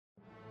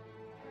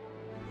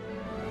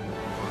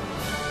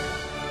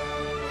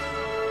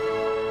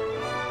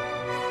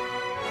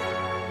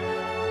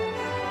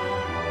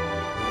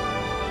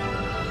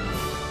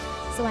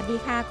วัสดี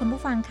ค่ะคุณ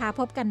ผู้ฟังค่ะ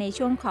พบกันใน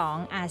ช่วงของ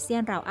อาเซีย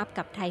นเราอัพ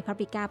กับไทยพับ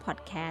ลิก้าพอด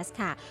แคสต์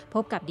ค่ะพ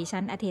บกับดิฉั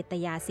นอเทต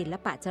ยาศิล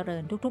ปะเจริ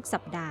ญทุกๆสั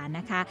ปดาห์น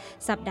ะคะ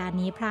สัปดาห์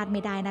นี้พลาดไ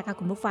ม่ได้นะคะ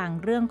คุณผู้ฟัง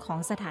เรื่องของ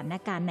สถาน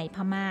การณ์ในพ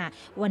ม่า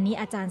วันนี้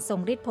อาจารย์ทรง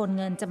ฤทธิ์พล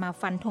เงินจะมา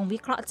ฟันธงวิ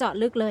เคราะห์เจาะ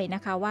ลึกเลยน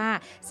ะคะว่า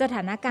สถ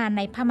านการณ์ใ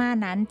นพม่า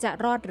นั้นจะ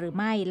รอดหรือ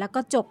ไม่แล้วก็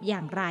จบอย่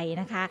างไร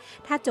นะคะ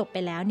ถ้าจบไป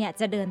แล้วเนี่ย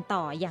จะเดิน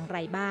ต่ออย่างไร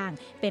บ้าง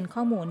เป็นข้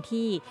อมูล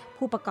ที่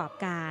ผู้ประกอบ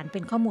การเป็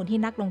นข้อมูลที่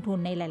นักลงทุน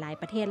ในหลาย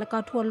ๆประเทศแล้วก็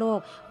ทั่วโลก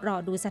รอ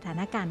ดูสถา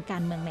นการณ์กา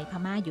รเมืองในพ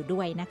ม่าอยู่ด้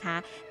วยนะคะ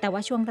แต่ว่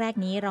าช่วงแรก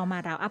นี้เรามา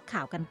ราวอัพข่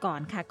าวกันก่อน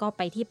ค่ะก็ไ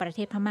ปที่ประเท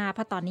ศพม่าเพ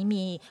ราะตอนนี้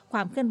มีคว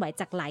ามเคลื่อนไหว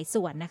จากหลาย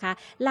ส่วนนะคะ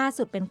ล่า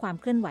สุดเป็นความ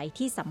เคลื่อนไหว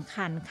ที่สำ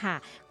คัญค่ะ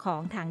ขอ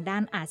งทางด้า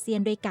นอาเซียน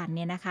ด้วยกันเ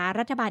นี่ยนะคะ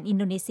รัฐบาลอิน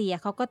โดนีเซีย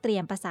เขาก็เตรี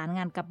ยมประสานง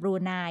านกับบรู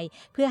ไน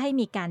เพื่อให้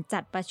มีการจั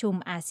ดประชุม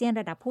อาเซียน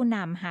ระดับผู้น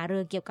ำหารื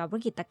อเกี่ยวกับวิ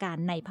กฤตการ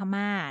ณ์ในพ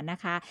ม่านะ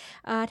คะ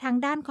ทาง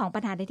ด้านของป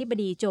ระธานาธิบ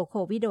ดีโจโค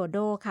วิโดโด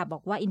ค่ะบอ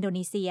กว่าอินโด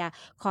นีเซีย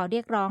ขอเรี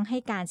ยกร้องให้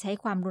การใช้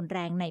ความรุนแร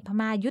งในพ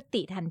ม่ายุ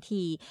ติทัน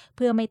ทีเ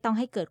พื่อไม่ต้อง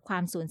ให้เกิดควา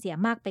มสูญเสีย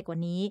มากไปกว่า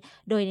นี้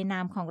โดยในนา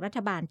มของรัฐ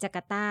บาลจาก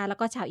าร์ตาแล้ว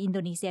ก็ชาวอินโด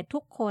นีเซียทุ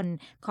กคน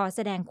ขอแส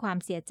ดงความ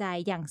เสียใจ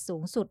อย่างสู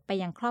งสุดไป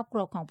ยังครอบค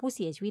รัวของผู้เ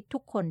สียชีวิตทุ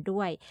กคน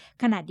ด้วย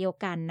ขณะเดียว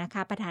กันนะค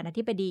ะประธานา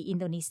ธิบดีอิน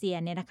โดนีเซีย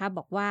เนี่ยนะคะบ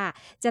อกว่า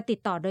จะติด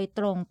ต่อโดยต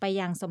รงไป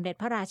ยังสมเด็จ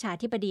พระราชา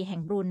ธิบดีแห่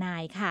งบรูไน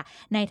ค่ะ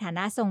ในฐาน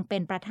ะทรงเป็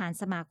นประธาน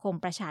สมาคม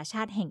ประชาช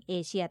าติแห่งเอ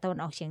เชียตะวัน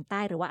ออกเฉียงใต้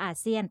หรือว่าอา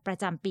เซียนประ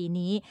จำปี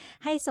นี้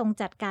ให้ทรง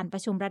จัดการปร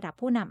ะชุมระดับ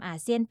ผู้นำอา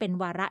เซียนเป็น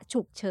วาระ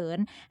ฉุกเฉิน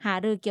หา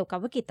รือเกี่ยวกับ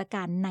วิกฤตก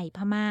ารณ์ในพ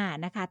ม่า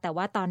นะคะแต่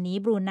ว่าตอนนี้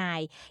บรูไน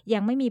ยั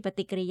งไม่มีป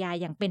ฏิกิริยา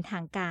อย่างเป็นทา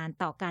งการ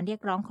ต่อการเรีย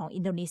กร้องของ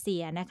อินโดนีเซี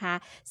ยนะคะ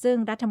ซึ่ง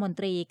รัฐมนต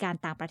รีการ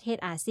ต่างประเทศ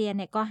อาเซียนเ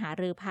นี่ยก็หา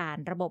รือผ่าน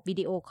ระบบวิ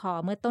ดีโอคอล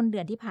เมื่อต้นเดื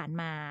อนที่ผ่าน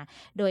มา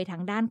โดยทา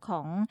งด้านข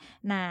อง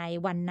นาย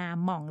วันนา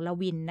หม่องละ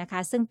วินนะคะ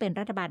ซึ่งเป็น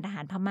รัฐบาลทห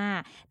ารพม่า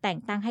แต่ง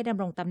ตั้งให้ด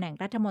ำรงตำแหน่ง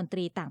รัฐมนต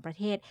รีต่างประ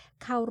เทศ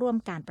เข้าร่วม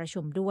การประชุ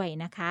มด้วย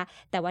นะคะ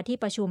แต่ว่าที่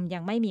ประชุมยั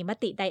งไม่มีม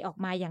ติใดออก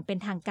มาอย่างเป็น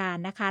ทางการ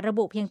นะคะระ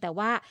บุเพียงแต่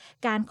ว่า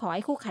การขอใ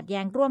ห้คู่ขัดแ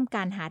ย้งร่วม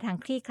กันหาทาง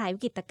คลี่คลายวิ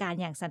กฤตการณ์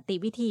อย่างสันติ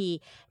วิธี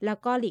แล้ว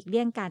ก็หลีกเ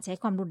ลี่ยงการใช้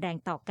ความรุนแรง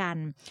ต่อกัน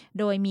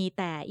โดยมีแ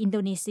ต่อินโด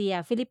นีเซีย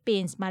ฟิลิปปิ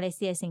นส์มาเลเ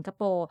ซียสิงคโ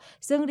ปร์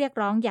ซึ่งเรียก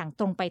ร้องอย่าง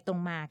ตรงไปตรง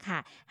มาค่ะ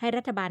ให้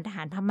รัฐบาลทห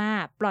ารพม่า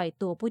ปล่อย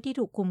ตัวผู้ที่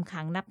ถูกคุม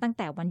ขังนับตั้งแ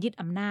ต่วันยึด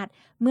อำนาจ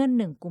เมื่อ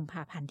1 กุมภ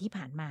าพันธ์ที่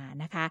ผ่านมา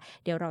นะคะ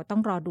เดี๋ยวเราต้อ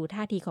งรอดู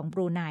ท่าทีของบ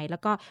รูไนแล้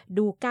วก็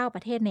ดู9ป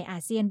ระเทศในอา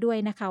เซียนด้วย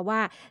นะคะว่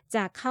าจ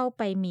ะเข้าไ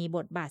ปมีบ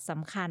ทบาทส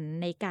ำคัญ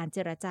ในการเจ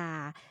รจา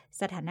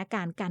สถานก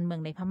ารณ์การเมือ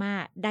งในพม่า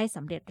ได้ส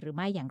ำเร็จหรือไ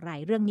ม่อย่างไร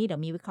เรื่องนี้เดี๋ย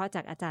วมีวิเคราะห์จ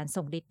ากอาจารย์ท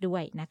รงฤทธิ์ด้ว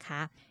ยนะค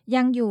ะ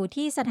ยังอยู่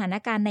ที่สถาน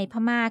การณ์ในพ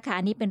ม่าค่ะ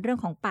อันนี้เป็นเรื่อง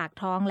ของปาก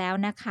ท้องแล้ว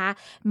นะคะ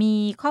มี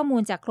ข้อมู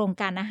ลจากโครง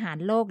การอาหาร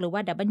โลกหรือว่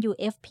า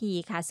WFP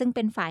ค่ะซึ่งเ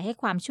ป็นฝ่ายให้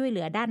ความช่วยเห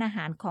ลือด้านอาห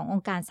ารของอ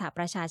งค์การสหป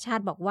ระชาชา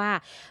ติบอกว่า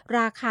ร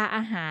าคาอ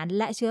าหาร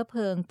และเชื้อเพ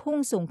ลิงพุ่ง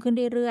สูงขึ้น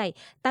เรื่อย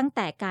ๆตั้งแ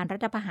ต่การรั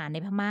ฐประหารใน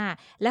พม่า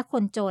และค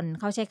นจน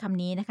เขาใช้ค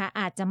ำนี้นะคะ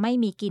อาจจะไม่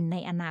มีกินใน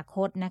อนาค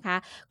ตนะคะ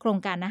โครง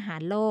การอาหา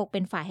รโลกเป็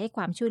นฝ่ายให้ค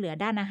วามช่วยเหลือ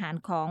ด้านอาหาร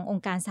ขององ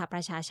ค์การสหป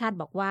ระชาชาติ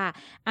บอกว่า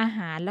อาห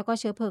ารแล้วก็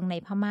เชื้อเพลิงใน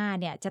พม่า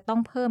เนี่ยจะต้อ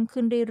งเพิ่ม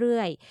ขึ้นเรื่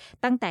อย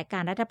ๆตั้งแต่กา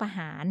รรัฐประห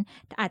าร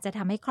อาจจะท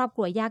ำให้ครอบค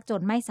รัวยากจ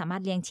นไม่สามาร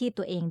ถเลี้ยงชีพ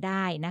ตัวเองไ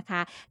ด้นะค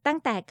ะตั้ง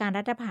แต่การ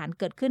รัฐประหาร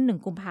เกิดขึ้น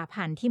1 กุมภา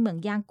พันธ์ที่เมือง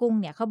ย่างกุ้ง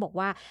เนี่ยเขาบอก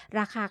ว่า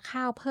ราคา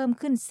ข้าวเพิ่ม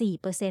ขึ้น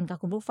 4% ค่ะ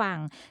คุณผู้ฟัง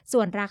ส่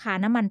วนราคา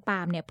น้ำมันปา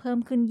ล์มเนี่ยเพิ่ม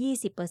ขึ้น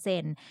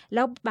 20% แ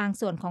ล้วบาง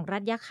ส่วนของรั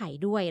ฐยะไข่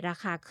ด้วยรา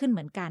คาขึ้นเห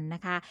มือนกันน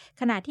ะคะ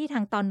ขณะที่ทา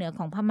งตอนเหนือข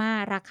องพม่า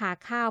ราคา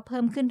ข้าวเ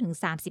พิ่มขึ้นถึง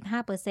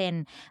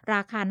 35%ร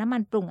าคาน้ำมั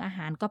นปรุงอาห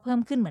ารก็เพิ่ม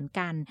ขึ้นเหมือน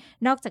กัน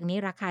นอกจากนี้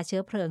ราคาเชื้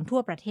อเพลิงทั่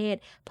วประเทศ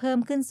เพิ่ม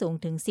ขึ้นสูง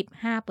ถึง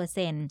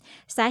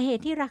 15% สาเห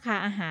ตุที่ราคา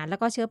อาหารแล้ว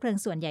ก็เชื้อเพลิง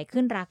ส่วนใหญ่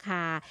ขึ้นราค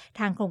า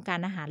ทางโครงการ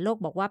อาหารโลก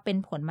บอกว่าเป็น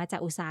ผลมาจา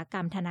กอุตสาหกร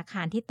รมธนาค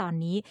ารที่ตอน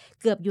นี้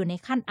เกือบอยู่ใน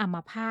ขั้นอัม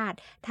พาต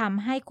ท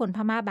ำให้คนพ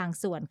ม่าบาง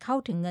ส่วนเข้า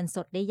ถึงเงินส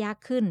ดได้ยาก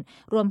ขึ้น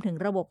รวมถึง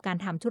ระบบการ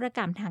ทำธุรก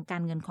รรมทางกา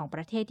รเงินของป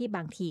ระเทศที่บ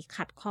างที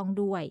ขัดข้อง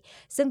ด้วย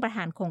ซึ่งประธ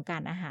านโครงกา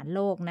รอาหารโ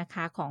ลกนะค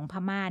ะของพ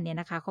ม่าเนี่ย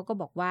นะคะเขาก็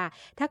บอกว่า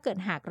ถ้าเกิด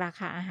หากรา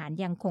คาอาหาร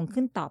ยังคง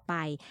ขึ้นต่อไป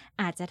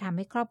อาจจะทำใ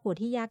ห้ครอบครัว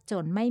ที่ยากจ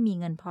นไม่มี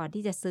เงินพอ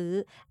ที่จะซื้อ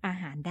อา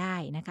หารได้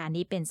นะคะ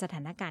นี่เป็นสถ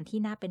านการณ์ที่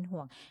น่าเป็นห่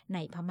วงใน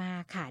พม่า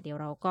ค่ะเดี๋ยว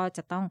เราก็จ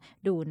ะต้อง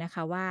ดูนะค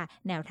ะว่า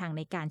แนวทางใ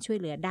นการช่วย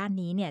เหลือด้าน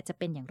นี้เนี่ยจะ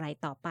เป็นอย่างไร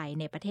ต่อไป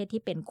ในประเทศ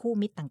ที่เป็นคู่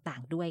มิตรต่า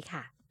งๆด้วย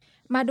ค่ะ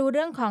มาดูเ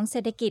รื่องของเศร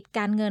ษฐกิจก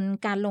ารเงิน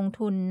การลง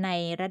ทุนใน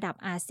ระดับ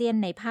อาเซียน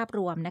ในภาพร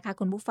วมนะคะ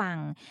คุณผู้ฟัง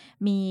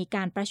มีก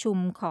ารประชุม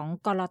ของ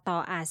กลต.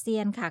อาเซี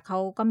ยนค่ะเขา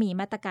ก็มี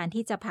มาตรการ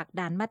ที่จะผลัก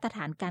ดันมาตรฐ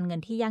านการเงิ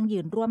นที่ยั่งยื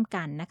นร่วม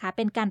กันนะคะเ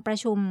ป็นการประ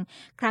ชุม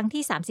ครั้ง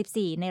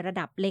ที่34ในระ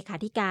ดับเลขา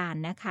ธิการ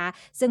นะคะ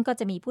ซึ่งก็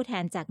จะมีผู้แท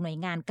นจากหน่วย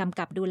งานกำ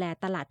กับดูแล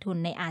ตลาดทุน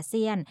ในอาเ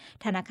ซียน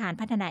ธนาคาร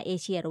พัฒนาเอ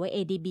เชียหรือว่า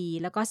ADB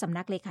แล้วก็สำ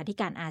นักเลขาธิ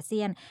การอาเซี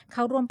ยนเข้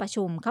าร่วมประ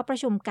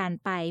ชุมกัน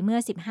ไปเมื่อ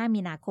15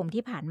 มีนาคม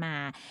ที่ผ่านมา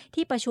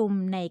ที่ประชุม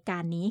ในการ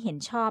การนี้เห็น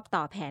ชอบต่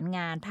อแผนง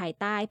านภาย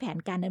ใต้แผน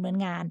การดำเนิน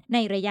งานใน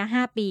ระยะ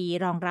5ปี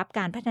รองรับ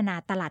การพัฒนา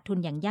ตลาดทุน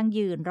อย่างยั่ง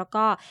ยืนแล้ว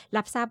ก็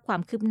รับทราบควา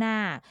มคืบหน้า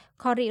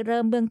ข้อริเ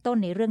ริ่มเบื้องต้น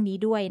ในเรื่องนี้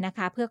ด้วยนะค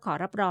ะเพื่อขอ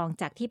รับรอง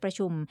จากที่ประ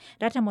ชุม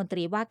รัฐมนต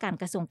รีว่าการ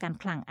กระทรวงการ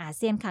คลังอาเ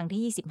ซียนครั้ง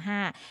ที่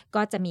25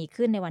ก็จะมี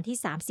ขึ้นในวันที่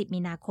30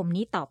มีนาคม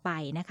นี้ต่อไป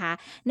นะคะ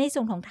ในส่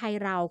วนของไทย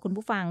เราคุณ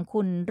ผู้ฟัง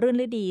คุณรื่น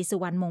ฤดีสุ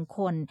วรรณมงค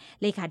ล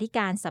เลขาธิก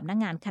ารสำนัก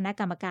งานคณะ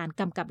กรรมการ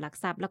กำกับหลัก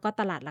ทรัพย์แล้วก็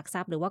ตลาดหลักท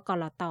รัพย์หรือว่าก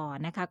ลต.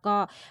นะคะก็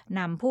น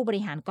ำผู้บ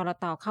ริหารกล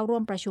ต.เข้าร่ว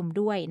มประชุม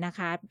ด้วยนะค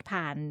ะ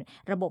ผ่าน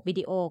ระบบวิ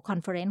ดีโอคอน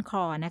เฟอเรนซ์ค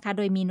อลนะคะโ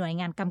ดยมีหน่วย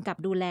งานกำกับ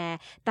ดูแล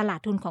ตลาด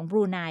ทุนของบ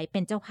รูไนเป็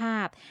นเจ้าภา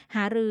พห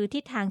ารือ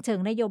ทิศทางเชิง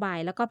นโยบาย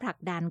แล้วก็ผลัก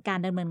ดันการ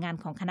ดำเนินงาน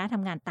ของคณะท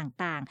ำงาน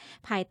ต่าง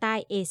ๆภายใต้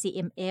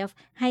ACMF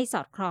ให้ส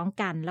อดคล้อง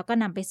กันแล้วก็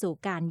นำไปสู่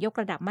การยก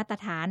ระดับมาตร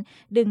ฐาน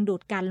ดึงดู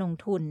ดการลง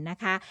ทุนนะ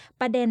คะ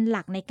ประเด็นห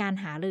ลักในการ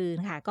หารือ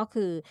ค่ะก็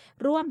คือ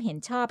ร่วมเห็น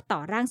ชอบต่อ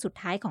ร่างสุด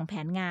ท้ายของแผ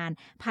นงาน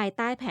ภายใ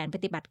ต้แผนป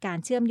ฏิบัติการ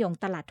เชื่อมโยง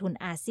ตลาดทุน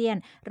อาเซียน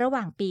ระห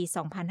ว่างปี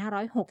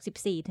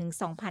 2564 ถึง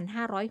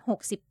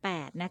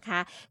 2568 นะคะ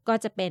ก็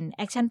จะเป็น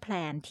Action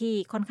Plan ที่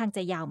ค่อนข้างจ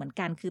ะยาวเหมือน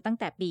กันคือตั้ง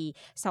แต่ปี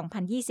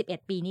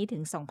 2021 ปีนี้ถึ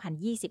ง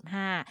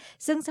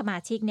 2025 ซึ่งสมา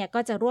ชิกเนี่ยก็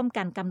จะร่วม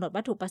กันกำหนด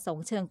วัตถุประสง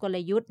ค์เชิงกล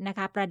ยุทธ์นะค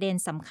ะประเด็น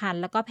สำคัญ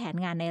แล้วก็แผน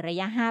งานในระ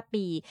ยะ 5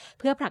 ปี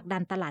เพื่อผลักดั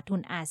นตลาดทุ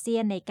นอาเซีย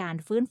นในการ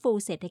ฟื้นฟู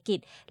เศรษฐกิจ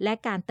และ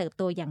การเติบ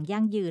โตอย่าง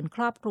ยั่งยืนค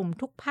รอบคลุม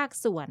ทุกภาค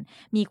ส่วน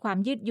มีความ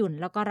ยืดหยุ่น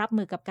แล้วก็รับ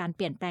มือกับการเป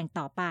ลี่ยนแปลง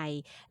ต่อไป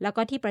แล้ว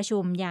ก็ที่ประชุ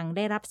มยังไ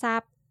ด้รับทรา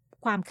บ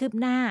ความคืบ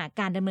หน้า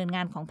การดำเนินง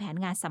านของแผน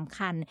งานสำ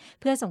คัญ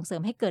เพื่อส่งเสริ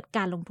มให้เกิดก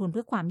ารลงทุนเ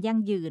พื่อความยั่ง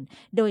ยืน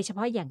โดยเฉพ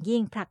าะอย่างยิ่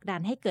งผลักดั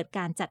นให้เกิดก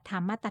ารจัดท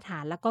ำมาตรฐา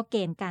นแล้วก็เก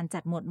ณฑ์การจั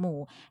ดหมวดหมู่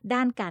ด้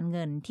านการเ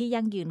งินที่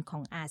ยั่งยืนขอ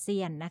งอาเซี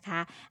ยนนะคะ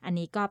อัน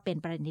นี้ก็เป็น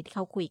ประเด็นที่เข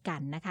าคุยกัน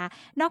นะคะ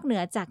นอกเหนื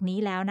อจากนี้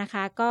แล้วนะค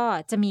ะก็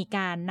จะมีก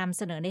ารนำเ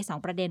สนอใน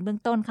2ประเด็นเบื้อ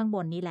งต้นข้างบ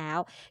นนี้แล้ว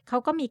เขา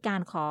ก็มีกา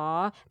รขอ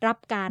รับ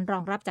การรอ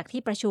งรับจาก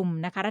ที่ประชุม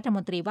นะคะรัฐม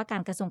นตรีว่ากา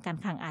รกระทรวงการ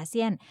คลังอาเ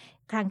ซียน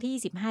ครั้ง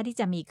ที่25ที่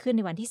จะมีขึ้นใ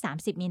นวันที่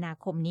30มีนา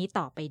คมนี้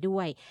ต่อไปด้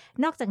วย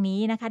นอกจากนี้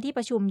นะคะที่ป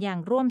ระชุมยัง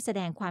ร่วมแส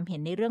ดงความเห็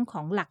นในเรื่องข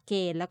องหลักเก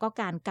ณฑ์แล้วก็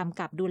การกำ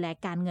กับดูแล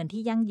การเงิน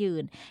ที่ยั่งยื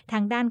นทา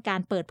งด้านกา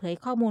รเปิดเผย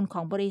ข้อมูลข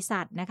องบริษั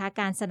ทนะคะ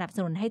การสนับส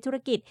นุนให้ธุร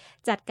กิจ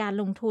จัดการ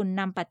ลงทุน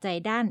นำปัจจัย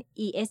ด้าน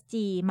ESG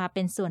มาเ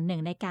ป็นส่วนหนึ่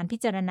งในการพิ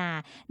จารณา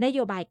นโย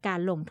บายการ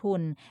ลงทุ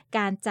น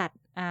การจัด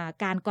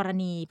การกร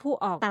ณีผู้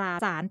ออกตรา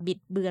สารบิด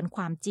เบือนค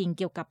วามจริงเ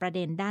กี่ยวกับประเ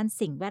ด็นด้าน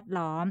สิ่งแวด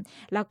ล้อม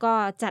แล้วก็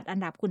จัดอัน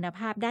ดับคุณภ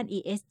าพด้าน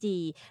ESG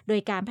โด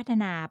ยการพัฒ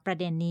นาประ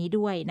เด็นนี้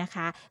ด้วยนะค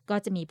ะก็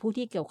จะมีผู้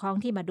ที่เกี่ยวข้อง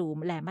ที่มาดู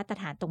แลมาตร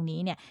ฐานตรงนี้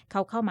เนี่ยเข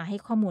าเข้ามาให้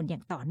ข้อมูลอย่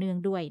างต่อเนื่อง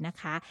ด้วยนะ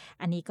คะ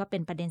อันนี้ก็เป็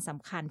นประเด็นส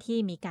ำคัญที่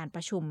มีการป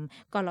ระชุม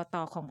กลต.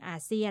ของอา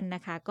เซียนน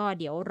ะคะก็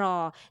เดี๋ยว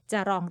จะ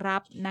รองรั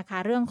บนะคะ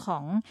เรื่องขอ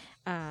ง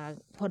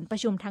ผลประ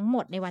ชุมทั้งหม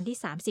ดในวันที่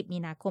30มี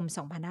นาคม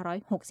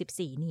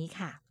2564นี้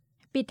ค่ะ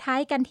ปิดท้า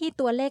ยกันที่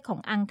ตัวเลขขอ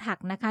งอังถัก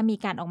นะคะมี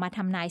การออกมาท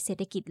ำนายเศรษ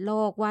ฐกิจโล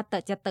กว่า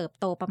จะเติบ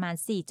โตประมาณ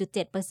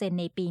 4.7%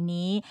 ในปี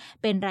นี้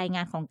เป็นรายง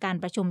านของการ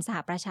ประชุมสห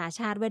ประชาช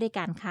าติว่าด้วย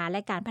การค้าและ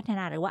การพัฒน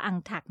าหรือว่าอัง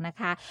ถักนะ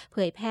คะเผ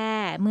ยแพร่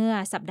เมื่อ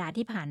สัปดาห์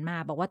ที่ผ่านมา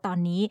บอกว่าตอน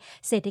นี้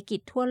เศรษฐกิจ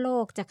ทั่วโล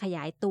กจะขย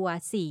ายตัว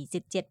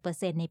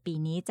 4.7% ในปี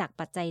นี้จาก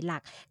ปัจจัยหลั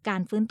กกา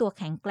รฟื้นตัว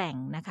แข็งแกร่ง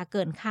นะคะเ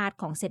กินคาด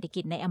ของเศรษฐ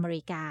กิจในอเม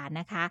ริกา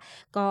นะคะ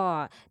ก็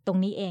ตรง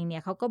นี้เองเนี่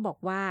ยเขาก็บอก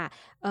ว่า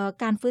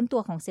การฟื้นตั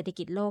วของเศรษฐ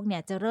กิจโลกเนี่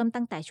ยจะเริ่ม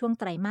ตั้งแต่ช่วง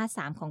ไตรมาส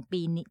 3ของ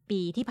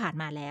ปีที่ผ่าน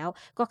มาแล้ว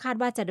ก็คาด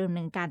ว่าจะดำเ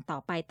นินการต่อ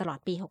ไปตลอด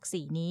ปี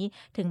64นี้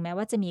ถึงแม้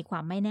ว่าจะมีควา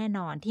มไม่แน่น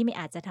อนที่ไม่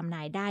อาจจะทำน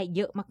ายได้เ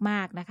ยอะม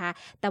ากๆนะคะ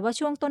แต่ว่า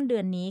ช่วงต้นเดื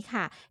อนนี้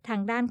ค่ะทา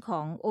งด้านขอ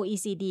ง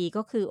OECD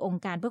ก็คืออง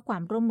ค์การเพื่อควา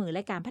มร่วมมือแล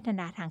ะการพัฒ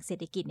นาทางเศรษ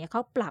ฐกิจเนี่ยเข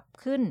าปรับ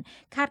ขึ้น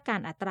คาดการ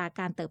อัตรา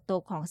การเติบโต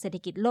ของเศรษฐ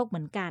กิจโลกเห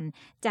มือนกัน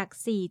จาก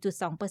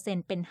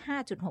 4.2% เป็น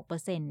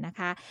 5.6% นะ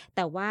คะแ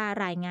ต่ว่า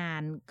รายงา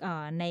น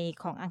ใน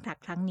ของอังถัก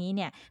ครั้งนี้เ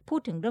นี่ยพูด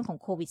ถึงเรื่องของ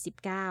โควิด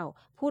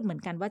 -19 พูดเหมือ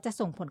นกันว่าจะ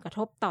ส่งผลกระท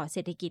บต่อเศร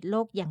ษฐกิจโล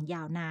กอย่างย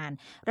าวนาน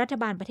รัฐ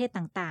บาลประเทศ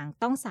ต่าง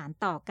ๆต้องสาน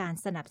ต่อการ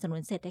สนับสนุ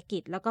นเศรษฐกิ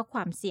จแล้วก็คว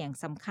ามเสี่ยง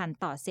สำคัญ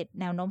ต่อ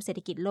แนวโน้มเศรษฐ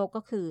กิจโลก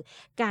ก็คือ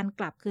การ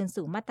กลับคืน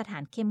สู่มาตรฐา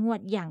นเข้มงวด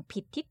อย่างผิ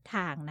ดทิศท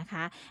างนะค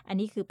ะอัน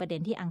นี้คือประเด็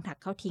นที่อังถัก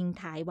เขาทิ้ง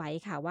ท้ายไว้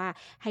ค่ะว่า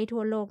ให้ทั่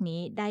วโลกนี้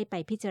ได้ไป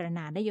พิจารณ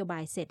านโยบา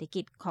ยเศรษฐ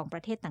กิจของปร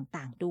ะเทศ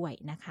ต่างๆด้วย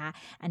นะคะ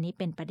อันนี้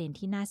เป็นประเด็น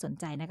ที่น่าสน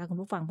ใจนะคะคุณ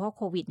ผู้ฟังเพราะ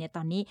โควิดเนี่ยต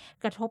อนนี้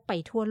กระทบไป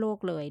ทั่วโลก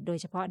เลยโดย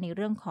เฉพาะในเ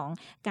รื่องของ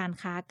การ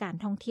ค้าการ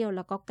ท่องเที่ยว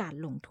แล้วก็การ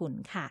ลงทุน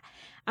ค่ะ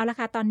เอาละ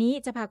ค่ะตอนนี้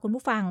จะพาคุณ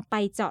ผู้ฟังไป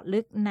เจาะลึ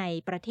กใน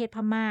ประเทศพ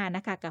ม่าน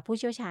ะคะกับผู้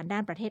เชี่ยวชาญด้า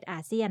นประเทศอา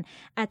เซียน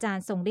อาจาร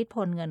ย์ทรงฤทธิ์พ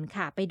ลเงิน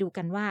ค่ะไปดู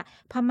กันว่า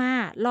พม่า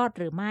รอด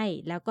หรือไม่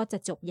แล้วก็จะ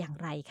จบอย่าง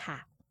ไรค่ะ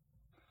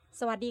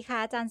สวัสดีค่ะ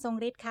อาจารย์ทรง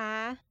ฤทธิ์ค่ะ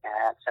ค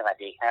รับสวัส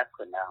ดีครับ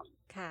คุณน้อง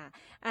ค่ะ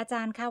อาจ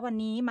ารย์คะวัน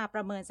นี้มาป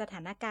ระเมินสถ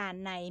านการ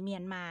ณ์ในเมีย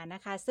นมาน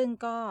ะคะซึ่ง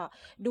ก็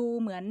ดู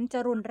เหมือนจะ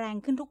รุนแรง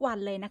ขึ้นทุกวัน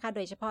เลยนะคะโด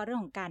ยเฉพาะเรื่อง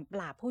ของการป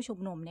ราบผู้ชุม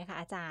นุมเนี่ยค่ะ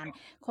อาจารย์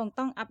คง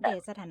ต้องอัปเด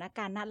ตสถานก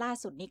ารณ์ณล่า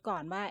สุดนี้ก่อ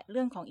นว่าเ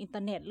รื่องของอินเทอ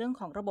ร์เน็ตเรื่อง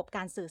ของระบบก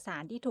ารสื่อสา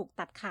รที่ถูก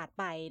ตัดขาด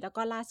ไปแล้ว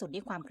ก็ล่าสุด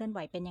นี้ความเคลื่อนไหว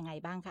เป็นยังไง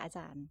บ้างคะอาจ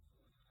ารย์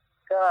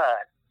ก็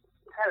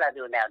ถ้าเรา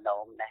ดูแนวโน้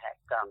มนะฮะ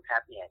กองทั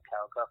พเนี่ยเขา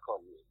ก็ค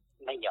ง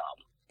ไม่ยอม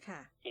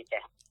ที่จะ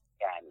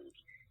การ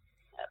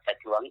ประ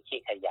ท้วงที่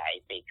ขยาย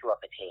ไปทั่ว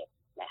ประเทศ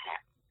นะฮะ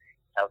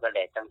เขาก็เล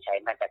ยต้องใช้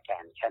มาตรกา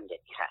รขั้นเด็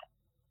ดขาด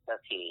ก็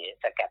คือ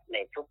สกัดใน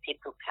ทุกทิศ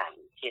ทุกทาง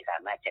ที่สา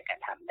มารถจะกร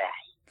ะทำได้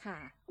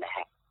นะฮ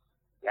ะ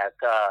แล้ว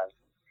ก็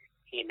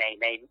ที่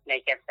ใน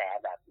กระแส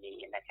แบบนี้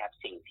นะครับ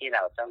สิ่งที่เร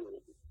า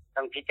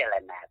ต้องพิจาร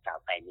ณาต่อ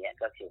ไปเนี่ย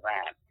ก็คือว่า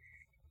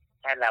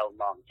ถ้าเรา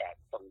มองจาก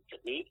ตรงจุ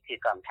ดนี้คือ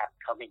กองทัพ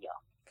เขาไม่ยอ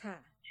ม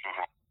นะ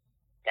ฮะ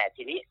แต่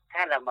ทีนี้ถ้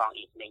าเรามอง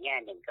อีกในแง่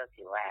หนึ่งก็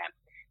คือว่า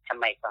ทำ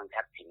ไมกอง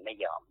ทัพถึงไม่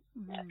ยอม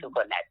ทุกค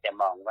นอาจจะ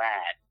มองว่า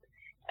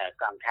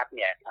กองทัพเ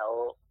นี่ยเขา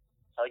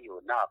อยู่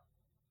นอก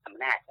อ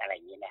ำนาจอะไรอ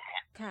ย่างนี้นะฮ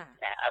ะ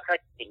เอาเข้า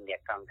จริงเนี่ย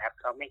กองทัพ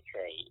เขาไม่เค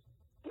ย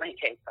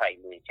ปล่อย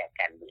มือจาก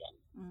การเมือง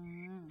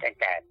ตั้ง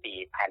แต่ปี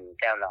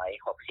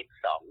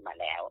 1962 มา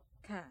แล้ว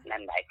นั่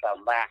นหมายความ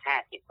ว่า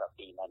50 กว่า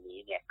ปีมานี้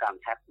เนี่ยกอง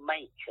ทัพไม่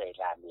เคย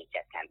ลามือจ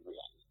ากการเมื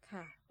อง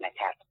นะ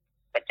ครับ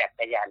ประจักษ์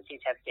พยานที่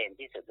ชัดเจน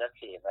ที่สุดก็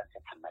คือรัฐ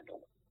ธรรมนู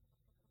ญ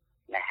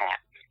นะฮะ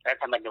รัฐ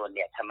ธรรมนูญเ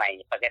นี่ยทำไม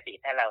ปกติ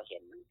ถ้าเราเห็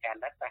นการ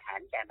รัฐประหาร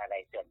การอะไร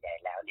ส่วนใหญ่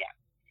แล้วเนี่ย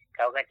เข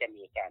าก็จะ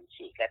มีการ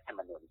ฉีกรัฐธรรม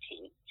นูญทิ้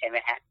งใช่ไหม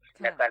ฮะ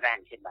แล้วก็ร่าง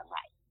ขึ้นมาให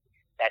ม่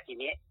แต่ที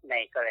นี้ใน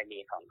กรณี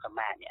ของพ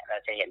ม่าเนี่ยเรา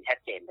จะเห็นชัด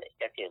เจนเลย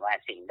ก็คือว่า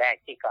สิ่งแรก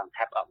ที่กอง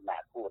ทัพออกมา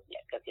พูดเนี่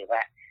ยก็คือว่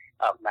า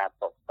ออกมา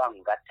ปกป้อง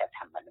รัฐธ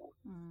รรมนูญ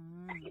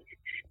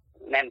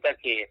นั่นก็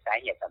คือสา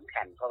เหตุสำ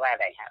คัญเพราะว่าอะ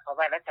ไรฮะเพราะ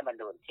ว่ารัฐธรรม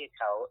นูญที่เ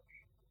ขา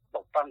ป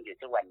กป้องอยู่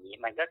ทุกวันนี้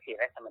มันก็คือ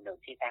รัฐธรรมนูญ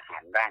ที่ทหา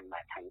รร่างม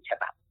าทั้งฉ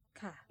บับ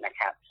นะ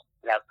ครับ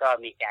แล้วก็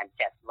มีการ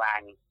จัดวา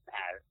ง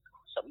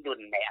สมดุล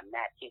ในอำน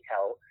าจที่เข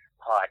า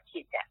พอ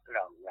ที่จะร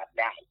องรับ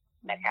ได้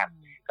นะครับ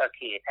ก็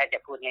คือถ้าจะ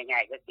พูดง่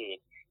ายๆก็คือ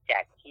จา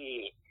กที่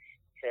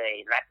เคย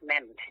รัดแ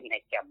น่นใน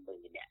กำมื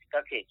อเนี่ยก็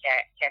คือแ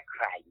ค่ค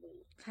ลายมือ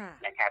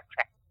นะครับค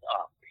ลายอ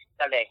อก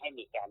ก็เลยให้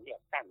มีการเลือ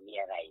กตั้งมี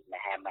อะไรน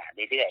ะฮะมา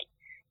เรื่อย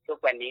ๆทุก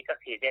วันนี้ก็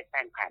คือเลือก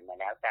ตั้งผ่านมา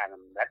แล้วตาม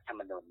รัฐธรร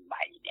มนูญให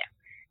ม่เนี่ย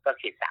ก็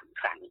คือ3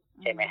 ครั้ง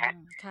ใช่ไหมฮะ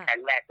ครั้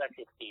งแรกก็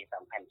คือปี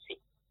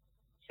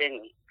 2010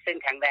 ซึ่ง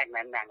ครั้งแรก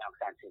นั้นนางอง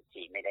ซานซู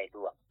จีไม่ได้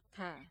ร่วม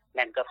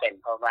นั่นก็เป็น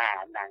เพราะว่า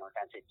นางองซ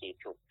านซูจี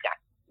ถูกกัก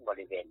บ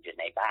ริเวณอยู่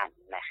ในบ้าน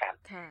นะครับ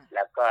แ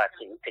ล้วก็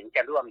ถึงจ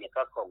ะร่วมเนี่ย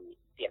ก็คง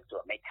เตรียมตั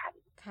วไม่ทัน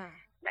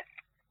นะ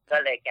ก็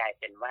เลยกลาย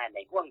เป็นว่าใน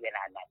ห่วงเวล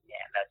านั้นเนี่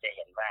ยเราจะเ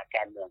ห็นว่าก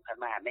ารเมืองพ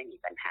ม่าไม่มี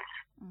ปัญหา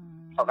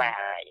เพราะว่า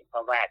อะไรเพร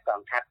าะว่ากอ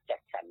งทัพจั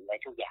ดสรรไว้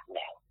ทุกอย่างแ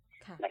ล้ว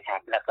นะครั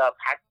บแล้วก็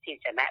พรรคที่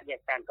ชนะเลือ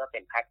กตั้งก็เป็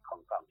นพรรคของ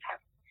กองทัพ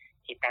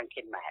ที่ตั้ง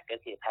ขึ้นมาก็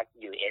คือพรรค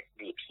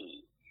USDP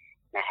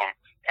นะฮะ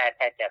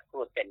ถ้าจะพู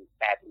ดเป็นแ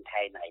ปลเป็นไท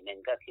ยหน่อยนึง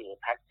ก็คือ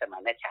พรรคสมา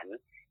นฉันท์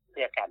เ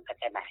พื่อการพั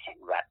ฒนาแห่ง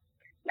รัฐ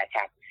นะค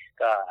รับ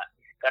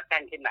ก็ตั้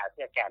งขึ้นมาเ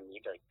พื่อการนี้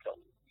โดยตรง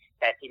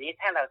แต่ทีนี้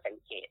ถ้าเราสัง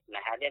เกตน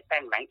ะฮะเลือกตั้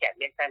งหลังจาก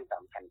เลือกตั้ง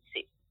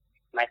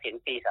 2010 มาถึง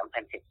ปี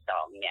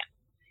 2012 เนี่ย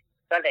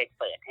ก็เลย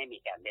เปิดให้มี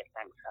การเลือก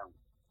ตั้งซ่อม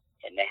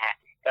เห็นไหมฮะ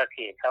ก็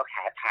คือเขาห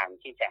าทาง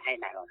ที่จะให้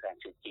นางองซาน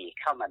ซูจี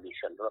เข้ามามี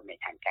ส่วนร่วมใน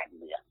ทางการ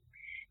เมือง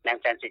นาง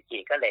องซานซูจี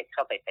ก็เลยเข้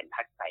าไปเป็นพร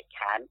รคฝ่าย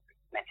ค้าน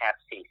นะครับ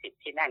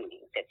40 ที่นั่ง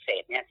เศ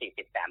ษเนี่ย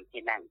43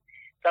 ที่นั่ง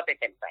ก็ไป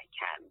เป็นฝ่าย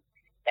ค้าน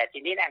แต่ที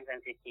นี้นางองซาน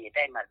ซูจีไ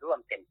ด้มาร่วม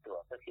เต็มตัว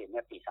ก็คือเ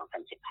มื่อปี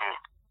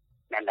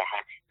 2015 นั่นแหละฮ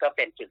ะก็เ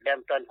ป็นจุดเริ่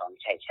มต้นของ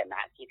ชัยชนะ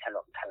ที่ถ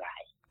ล่มทลา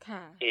ย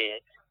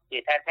คื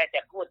อถ้าจ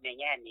ะพูดใน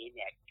แง่นี้เ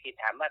นี่ยคือ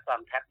ถามว่ากอ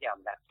งทัพยอม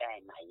รับได้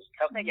ไหมเข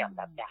าก็ยอม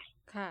รับได้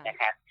นะ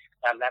ครับ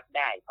ยอมรับไ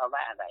ด้เพราะว่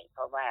าอะไรเพ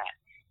ราะว่า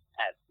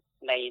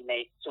ใน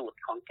สูตร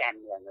ของการ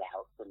เมืองแล้ว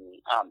คุณ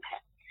อ้อมฮ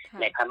ะ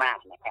ในพม่า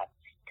นะครับ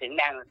ถึง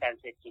นางองซาน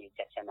ซูจีจ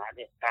ะชนะเ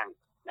ลือกตั้ง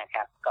นะค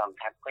รับกอง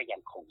ทัพก็ยั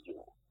งคงอ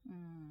ยู่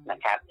นะ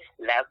ครับ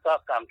แล้วก็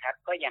กองทัพ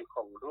ก็ยังค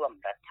งร่วม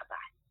รัฐบ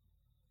าล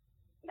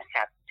นะค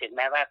รับถึงแ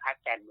ม้ว่าพรรค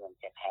การเมือง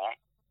จะแพ้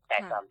แต่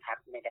กองทัพ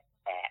ไม่ได้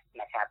แพ้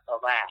นะครับเพรา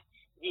ะว่า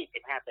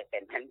 25%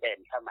 นั้นเดิน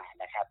เข้ามา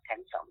นะครับทั้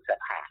ง2 ส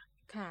ภา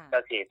ก็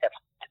คือ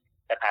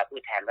สภา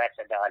ผู้แทนราษ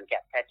ฎรกั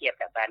บถ้าเทียบ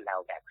กับบ้านเรา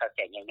แบบเข้าใจ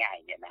ง่าย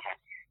ๆเนี่ยนะฮะ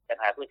ส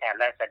ภาผู้แทน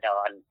ราษฎ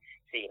ร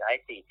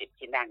440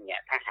 ที่นั่งเนี่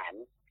ยทหาร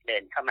เดิ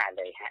นเข้ามาเ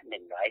ลยฮะ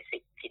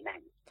110 ที่นั่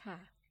ง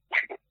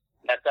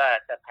แล้วก็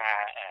สภา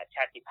ช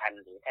าติพัน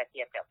ธุ์หรือถ้าเที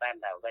ยบกับบ้าน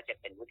เราก็จะ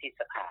เป็นวุฒิ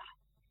สภา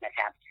นะค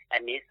รับอั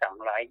นนี้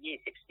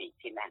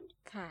224 ที่นั่ง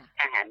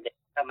ทหารเดิ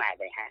นเข้ามา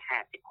เลยฮะ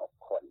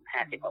56 คน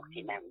56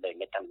 ที่นั่งโดย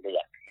ไม่ต้องเลื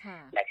อก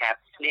นะครับ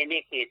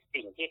นี่คือ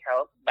สิ่งที่เขา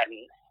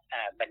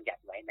บัญญั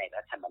ติไว้ใน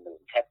รัฐธรรมนูญ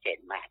ชัดเจน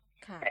มาก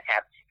นะครั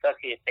บก็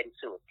คือเป็น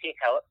สูตรที่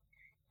เขา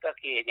ก็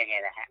คือยังไง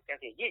นะฮะก็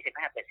คือ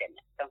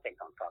 25% ต้องเป็น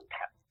ของกอง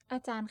ทัพอา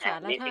จารย์ค่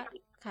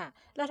ะ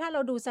แล้วถ้าเร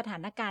าดูสถา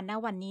นการณ์ณ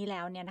วันนี้แ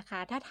ล้วเนี่ยนะคะ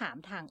ถ้าถาม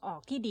ทางออ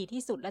กที่ดี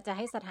ที่สุดและจะใ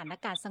ห้สถาน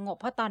การณ์สงบ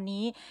เพราะตอน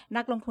นี้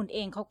นักลงทุนเอ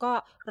งเขาก็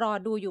รอ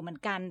ดูอยู่เหมือ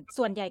นกัน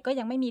ส่วนใหญ่ก็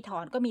ยังไม่มีถอ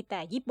นก็มีแต่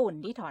ญี่ปุ่น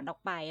ที่ถอนออก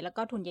ไปแล้ว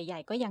ก็ทุนใหญ่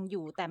ๆก็ยังอ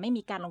ยู่แต่ไม่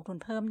มีการลงทุน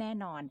เพิ่มแน่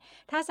นอน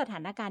ถ้าสถา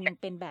นการณ์ยัง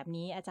เป็นแบบ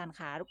นี้อาจารย์ค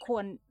ะ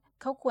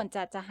เขาควร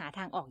จะหาท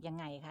างออกยัง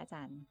ไงคะอาจ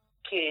ารย์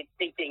คือ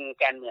จริง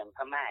ๆการเมืองพ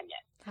ม่าเนี่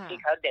ยที่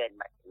เขาเดิน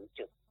มาถึง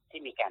จุดที่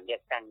มีการเลือ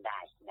กตั้งได้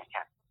นะค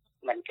รับ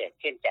มันเกิด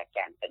ขึ้นจากก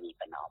ารประนี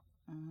ประนอม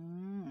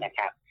นะค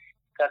รับ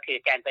ก็คือ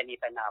การประนี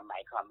ประนอมหมา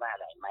ยความว่าอะ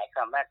ไรหมายคว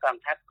ามว่ากอง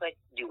ทัพก็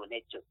อยู่ใน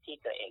จุดที่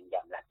ตัวเองย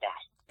อมรับได้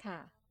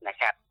นะ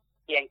ครับ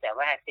เพียงแต่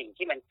ว่าสิ่ง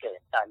ที่มันเกิด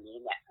ตอนนี้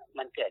เนี่ย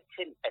มันเกิด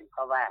ขึ้นเป็นเพ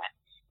ราะว่า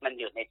มัน มั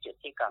นอยู่ในจุด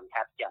ที่กอง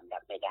ทัพยอมรั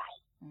บไม่ได้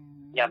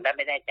ยอมรับ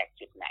ไม่ได้จาก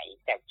จุดไหน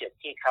จากจุด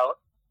ที่เขา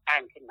อ้า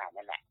งขึ้นมา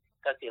นั่นแหละ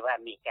ก็คือว่า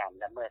มีการ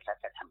ละเมิดรั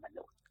ฐธรรม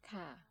นูญ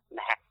น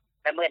ะฮะ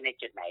ละเมิดใน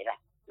จุดไหนล่ะ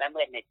ละเ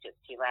มิดในจุด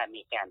ที่ว่า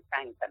มีการ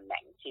ตั้งตำแห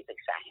น่งที่ปรึ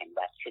กษาแห่ง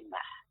รัฐขึ้นม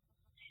า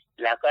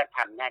แล้วก็ท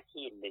ำหน้า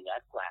ที่เหนือ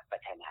กว่าปร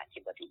ะธานาธิ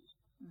บดี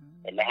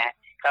เห็นไหมฮะ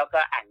เขาก็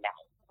อ้างไ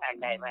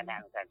ด้ว่านาง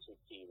องซานซู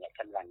จีเนี่ย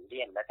กำลังเ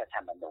ลี่ยงรัฐธ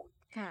รรมนูญ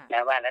แม้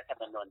ว่ารัฐธร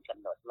รมนูญก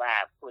ำหนดว่า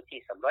ผู้ที่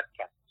สมรส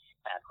กับ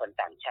คน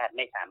ต่างชาติไ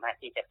ม่สามารถ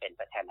ที่จะเป็น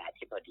ประธานา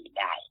ธิบดี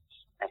ได้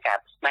นะครับ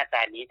มาตร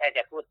านี้ถ้าจ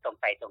ะพูดตรง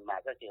ไปตรงมา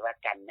ก็คือว่า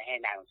กันไม่ให้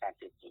นางองซาน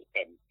ซูจีเ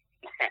ป็น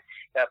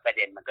ก็ประเ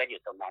ด็นมันก็อ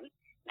ยู่ตรงนั้น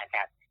นะค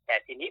รับแต่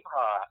ทีนี้พ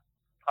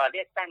อเ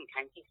ลือกตั้งค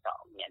รั้งที่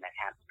2เนี่ยนะ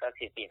ครับก็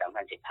คือปี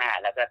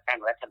 2015 แล้วก็ตั้ง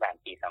รัฐบาล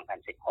ปี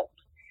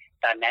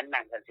 2016 ตอนนั้นน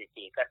างองซานซู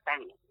จีก็ตั้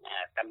ง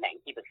ตำแหน่ง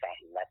ที่ปรึกษาแ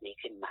ห่งรัฐนี้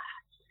ขึ้นมา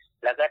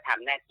แล้วก็ท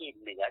ำหน้าที่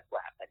เหนือก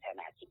ว่าประธาน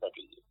าธิบ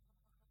ดี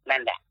นั่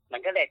นแหละมั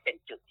นก็เลยเป็น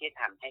จุดที่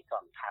ทำให้ก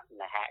องทัพ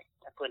นะฮะ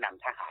ผู้น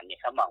ำทหารเนี่ย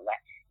เขามองว่า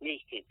นี่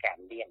คือการ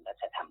เลี่ยงรั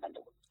ฐธรรม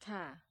นูญ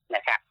น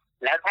ะครับ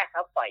แล้วถ้าเข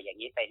าปล่อยอย่าง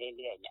นี้ไป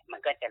เรื่อยๆเนี่ยมัน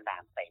ก็จะลา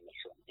มไปใน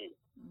ส่วนอื่น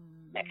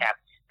นะครับ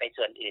ไป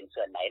ส่วนอื่น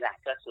ส่วนไหนล่ะ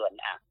ก็ส่วน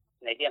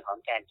ในเรื่องของ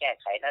การแก้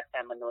ไขรัฐธ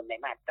รรมนูญใน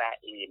มาตรา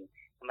อื่น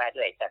มา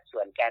ด้วยสัดส่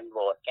วนการโหว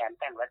ตการ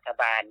ตั้งรัฐ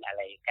บาลอะไ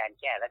รการ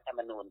แก้รัฐธรรม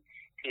นูญ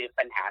คือ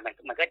ปัญหา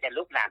มันก็จะ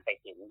ลุกลามไป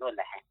ถึงนู่น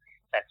นะฮะ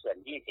สัดส่วน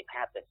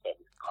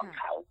 25% ของ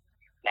เขา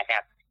นะครั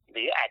บห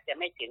รืออาจจะ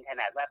ไม่ถึงข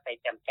นาดว่าไป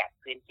จำกัด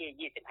พื้น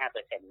ที่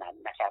 25% นั้น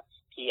นะครับ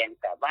เพียง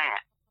แต่ว่า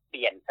เป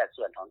ลี่ยนสัด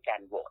ส่วนของกา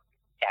รโหวต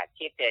จาก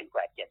ที่เกินก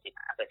ว่า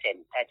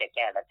 75% ถ้าจะแ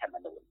ก้รัฐธรรม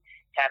นูญ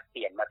ถ้าเป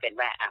ลี่ยนมาเป็น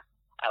ว่า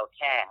เอาแ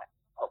ค่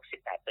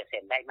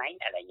 68% ได้ไหม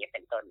อะไรอย่างเงี้ยเ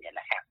ป็นต้นเนี่ย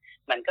นะครับ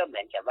มันก็เหมื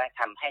อนกับว่า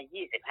ทำใ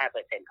ห้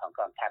 25% ของ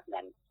กองทัพ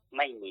นั้นไ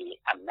ม่มี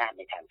อำนาจใ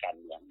นทางการ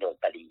เมืองโดย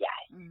ปริยา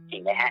ยจริ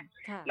งไหมฮะ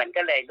มัน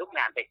ก็เลยลุกล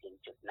ามไปถึง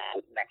จุดนั้น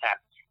นะครับ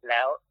แ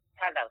ล้ว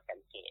ถ้าเราสั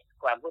งเกต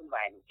ความวุ่นว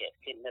ายมันเกิด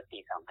ขึ้นเมื่อปี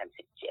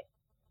 2017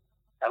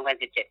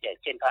 เกิด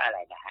ขึ้นเพราะอะไร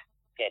นะฮะ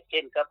เกิด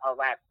ขึ้นก็เพราะ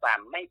ว่าความ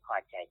ไม่พอ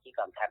ใจที่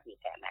กองทัพมี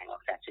แต่นางอ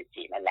งซานซู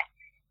จีนั่นแหละ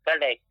ก็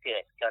เลยเกิ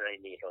ดกร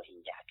ณีโรฮิง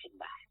ญาขึ้น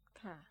มา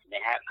น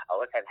ะฮะเผา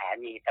สถา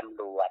นีต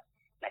ำรวจ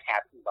นะครั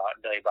บ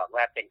โดยบอก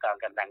ว่าเป็นกอง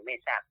กำลังไม่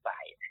ทราบฝ่า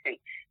ย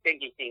ซึ่ง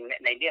จริง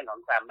ๆในเรื่องขอ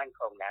งความมั่น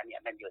คงแล้วเนี่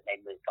ยมันอยู่ใน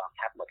มือกอง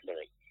ทัพหมดเล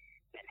ย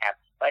นะครับ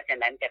เพราะฉะ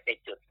นั้นจะไป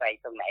จุดไฟ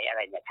ตรงไหนอะไ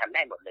รเนี่ยทำไ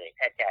ด้หมดเลย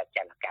ถ้าจะจ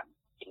ารกรรม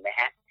จริงไหม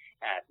ฮะ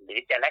หรือ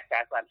จะรักษา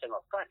ความสง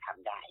บก็ท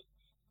ำได้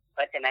เพ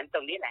ราะฉะนั้นตร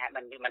งนี้นะฮะ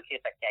มันคือ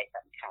ปัจจัยส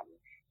ำคัญ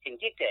สิ่ง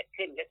ที่เกิด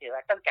ขึ้นก็คือว่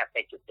าต้องกลับไป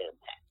จุดเดิม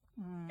ฮะ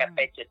กลับไป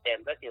จุดเดิม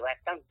ก็คือว่า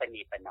ต้องประ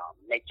นีประนอม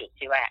ในจุด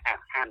ที่ว่า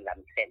ห้ามล้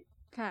ำเส้น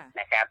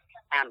นะครับ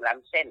ห้ามล้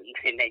ำเส้น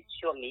ใน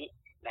ช่วงนี้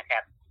นะครั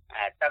บ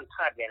ต้องท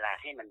อดเวลา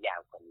ให้มันยา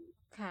วกว่านี้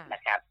น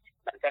ะครับ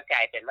มันก็กล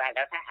ายเป็นว่าแ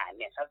ล้วทหาร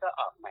เนี่ยเขาก็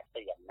ออกมาเ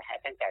ตือนนะฮะ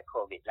ตั้งแต่โค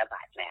วิดระบ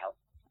าดแล้ว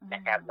น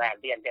ะครับว่า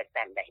เลื่อนเลือก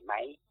ตั้งได้ไหม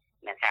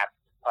นะครับ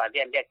พอเ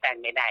ลื่อนเลือกตั้ง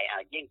ไม่ได้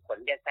ยิ่งผล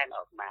เลือกตั้งอ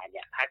อกมาเ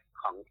นี่ยพรรค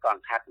ของกอง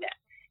ทัพเนี่ย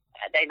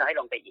ได้น้อยล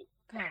งไปอีก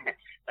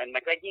มั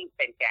นก็ยิ่งเ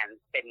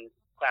ป็น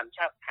ความช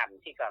อบธรรม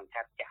ที่กอง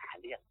ทัพจะหา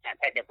เรื่อง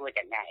ถ้าจะพูดจ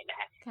ะง่ายนะ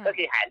ฮะก็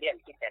คือหาเรื่อง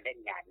ที่จะเล่น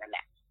งานนั่นแหล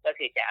ะก็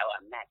คือจะเอา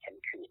อำนาจฉัน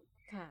คืน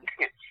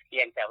เพี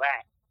ยงแต่ว่า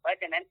เพราะ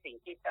ฉะนั้นสิ่ง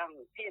ที่ต้อง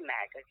พิจารณา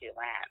ก็คือ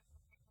ว่า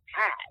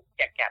ถ้า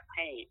จะกลับใ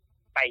ห้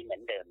ไปเหมือ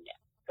นเดิมเนี่ย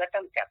ก็ต้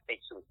องกลับไป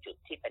สู่จุด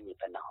ที่ประนี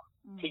ประนอม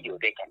ที่อยู่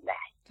ด้วยกันไ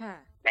ด้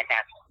นะครั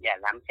บอย่า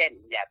ล้ำเส้น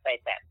อย่าไป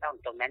แตะต้อง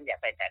ตรงนั้นอย่า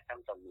ไปแตะต้อ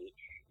งตรงนี้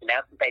แล้ว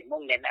ไปมุ่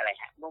งเน้นอะไร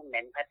ฮะมุ่งเ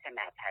น้นพัฒน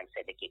าทางเศ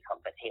รษฐกิจของ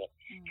ประเทศ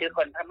คือค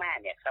นพม่า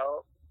เนี่ยเ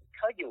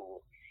ขาอยู่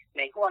ใ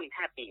นห่วง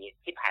5 ปี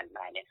ที่ผ่านม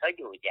าเนี่ยเขา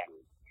อยู่อย่าง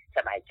ส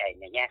บายใจ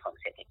ในแง่ของ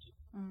เศรษฐกิจ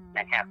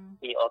นะครับ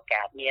มีโอก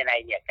าสมีอะไร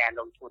เนี่ยการ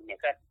ลงทุนเนี่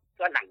ยก็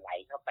หลั่งไหล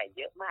เข้าไปเ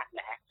ยอะมาก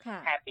นะฮะ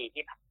5 ปี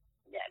ที่ผ่าน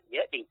เนี่ยเย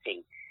อะจริง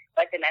ๆเพ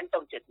ราะฉะนั้นตร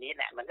งจุดนี้แ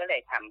หละมันก็เล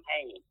ยทำให้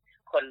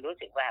คนรู้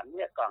สึกว่าเ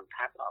มื่อกอง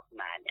ทัพออก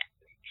มาเนี่ย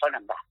เขาล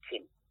ำบากขึ้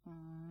น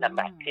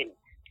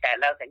แต่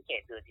เราสังเก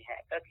ตดูสิฮ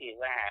ะก็คือ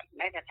ว่าแ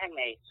ม้กระทั่ง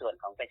ในส่วน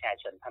ของประชา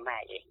ชนพม่า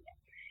เองเนี่ย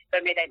ก็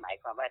ไม่ได้หมาย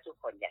ความว่าทุก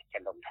คนอยากจะ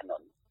ลงถน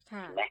น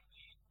นะ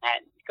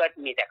ก็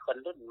มีแต่คน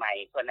รุ่นใหม่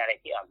คนอะไร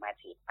ที่ออกมา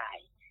ถือป้าย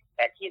แ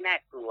ต่ที่น่า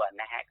กลัว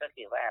นะฮะก็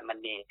คือว่ามัน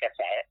มีกระแ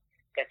ส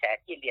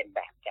ที่เรียนแบ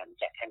บกัน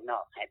จากข้างนอ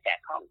กจาก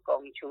ฮ่องก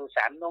งชู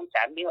3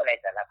 นิ้วอะไร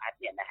สารพัด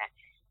เนี่ยนะฮะ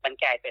มัน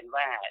กลายเป็น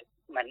ว่า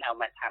มันเอา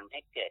มาทำให้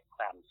เกิดค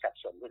วามสับ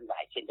สนวุ่นวา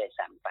ยขึ้นโดย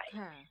ซ้ำไป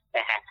น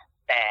ะฮะ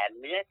แต่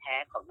เนื้อแท้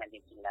ของมันจ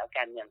ริงๆแล้วก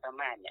ารเมืองพ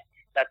ม่าเนี่ย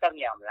เราต้อง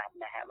ยอมรับ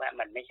นะฮะว่า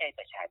มันไม่ใช่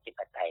ประชาธิป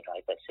ไตย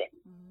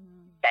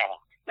 100% แต่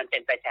มันเป็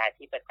นประชา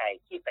ธิปไตย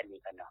ที่ประนี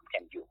ประนอมกั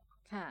นอยู่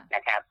น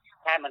ะครับ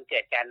ถ้ามันเกิ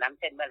ดการล้ำ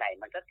เส้นเมื่อไหร่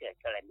มันก็เกิด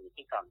กรณี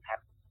ที่กองทัพ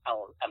เอา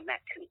อำนา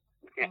จคืน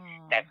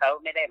แต่เขา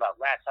ไม่ได้บอก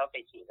ว่าเขาไป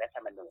ฉีกรัฐธร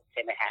รมนูญใ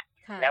ช่ไหมฮะ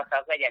แล้วเขา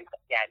ก็ยังสั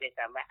ญญาด้วย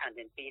ซ้ำว่า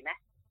1 ปีนะ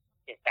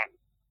เลือกตั้ง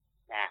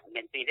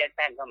1 ปีเลือก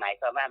ตั้งก็หมาย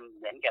ความว่า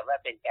เหมือนกับว่า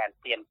เป็นการ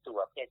เตรียมตัว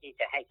เพื่อที่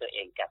จะให้ตัวเอ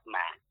งกลับม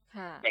า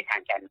ในทา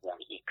งการเมือง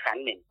อีกครั้ง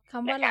หนึ่งค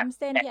ำว่าล้ำเ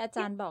ส้นที่อาจ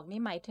ารย์บอก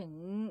นี่หมายถึง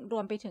ร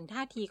วมไปถึงท่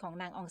าทีของ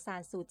นางองซา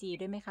นซูจี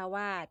ด้วยไหมคะ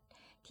ว่า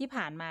ที่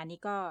ผ่านมานี่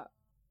ก็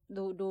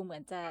ดูเหมือ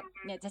น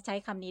จะใช้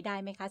คำนี้ได้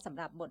ไหมคะสำ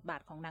หรับบทบา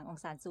ทของนางอง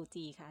ซานซู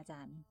จีคะอาจ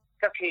ารย์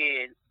ก็คือ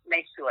ใน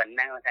ส่วน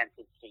นางองซาน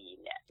ซูจี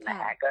เนี่ยนะ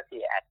ฮะก็คื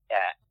ออา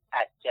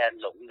จจะ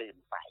หลงลืม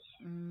ไป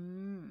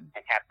น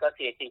ะครับก็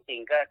คือจริง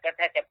ๆก็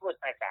ถ้าจะพูด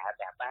ภาษาแ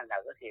บบบ้านเรา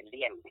ก็คือเ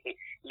ลี่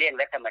ยง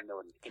รัฐธรรมนู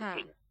ญจ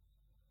ริง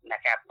ๆน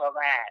ะครับเพราะ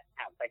ว่า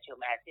ประชุม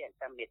อาเซียน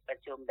ซัมมิตประ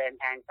ชุมเดิน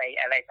ทางไป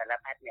อะไรสาร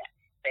พัดเนี่ย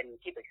เป็น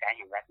ที่ปรึกษาแ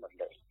ห่งรัฐหมด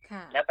เลย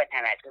แล้วประธา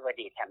นาธิบ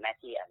ดีทำหน้า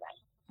ที่อะไร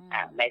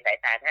ในสาย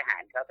ตาทหา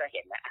รเขาก็เ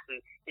ห็นว่า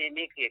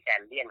นี่คือกา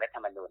รเลี่ยงรัฐธร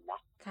รมนูญน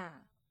ะ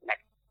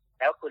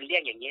แล้วคุณเลี่ย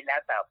งอย่างนี้แล้ว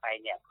ต่อไป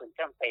เนี่ยคุณ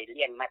ต้องไปเ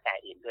ลี่ยงมาตรา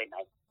อื่นด้วยไหม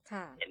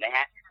เห็นไหมฮ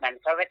ะมัน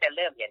เขาก็จะเ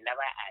ริ่มเห็นแล้ว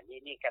ว่า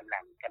นี่กำ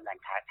ลัง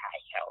ท้าทาย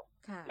เขา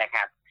นะค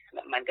รับ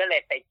มันก็เล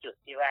ยไปจุด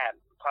ที่ว่า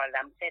พอ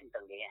ล้ำเส้นต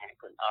รงนี้ฮะ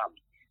คุณอ้อม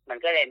มัน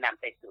ก็เลยน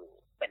ำไปสู่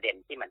ประเด็น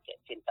ที่มันเกิด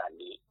ขึ้นตอน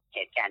นี้เห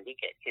ตุการณ์ที่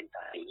เกิดขึ้นต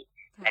อนนี้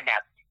นะครั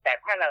บแต่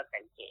ถ้าเรา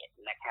สังเกต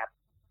นะครับ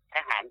ท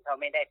หารเขา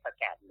ไม่ได้ประ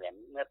กาศเหมือน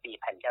เมื่อปี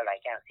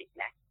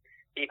 1990 นะ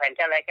ปี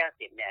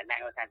 1990 เนี่ยนาง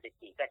องซานซู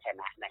จีก็ช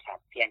นะนะครับ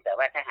เพียงแต่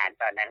ว่าทหาร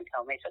ตอนนั้นเขา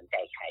ไม่สนใจ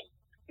ใคร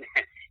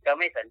ก็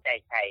ไม่สนใจ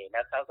ใครแล้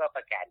วเขาก็ป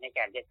ระกาศในก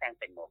ารเลือกตั้ง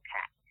เป็นโมฆ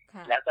ะ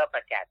แล้วก็ป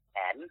ระกาศแผ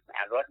น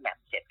รถแมพ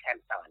7 ขั้น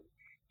ตอน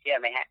เชื่อ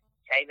ไหมฮะ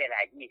ใช้เวลา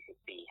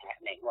20 ปีฮะ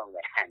ในห่วงเว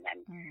ลานั้น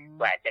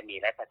กว่าจะมี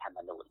รัฐธรรม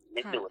นูญ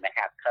นึกดูนะค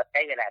รับเขาใช้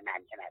เวลานา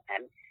นขนาดนั้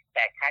นแ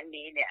ต่ครั้ง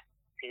นี้เนี่ย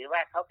ถือว่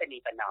าเขาประนี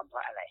ประนอมเพรา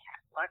ะอะไรฮะ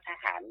เพราะท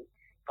หาร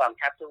กอง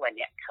ทัพทุกวันเ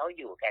นี่ยเขา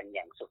อยู่กันอ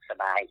ย่างสุขส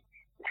บาย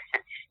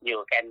อยู่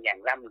กันอย่าง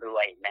ร่ำรว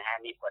ยนะฮะ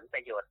มีผลปร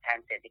ะโยชน์ทาง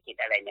เศรษฐกิจ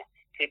อะไรเนี่ย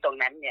คือตรง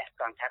นั้นเนี่ย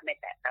กองทัพไม่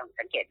แตะต้อง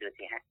สังเกตดู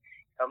สิฮะ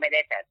เขาไม่ไ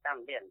ด้แตะต้อง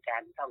เรื่องกา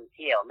รท่องเ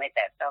ที่ยวไม่แ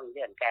ตะต้องเ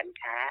รื่องการ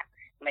ค้า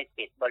ไม่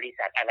ปิดบริ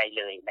ษัทอะไร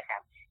เลยนะครั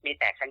บมี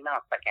แต่ข้างนอ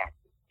กประกาศ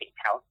ปิด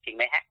เขาจริงไ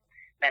หมฮะ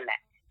นั่นแหละ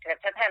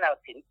ถ้าเรา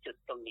ถึงจุด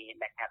ตรงนี้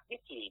นะครับวิ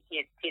ธี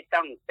ที่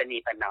ต้องประนี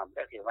ประนอม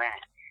ก็คือว่า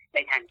ใน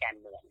ทางการ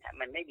เมือง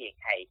มันไม่มี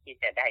ใครที่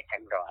จะได้ทั้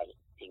งร้อย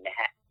จริงนะ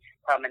ฮะ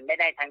พอมันไม่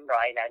ได้ทั้งร้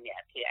อยแล้วเนี่ย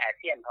คืออาเ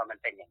ซียนพอมัน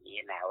เป็นอย่างนี้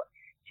แล้ว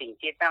สิ่ง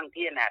ที่ต้อง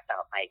พิจารณาต่อ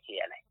ไปคือ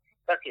อะไร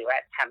ก็คือว่า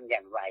ทำอย่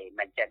างไร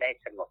มันจะได้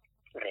สงบ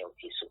เร็ว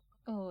ที่สุด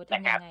น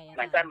ะครับ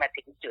มันก็มา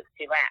ถึงจุด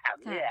ที่ว่า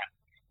เ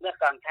มื่อ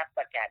กองทัพป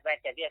ระกาศว่า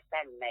จะเลือก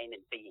ตั้งใน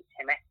1 ปีใ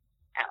ช่ไหม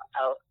เอ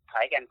าถ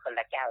อยกันคนล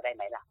ะก้าวได้ไ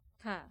หมล่ะ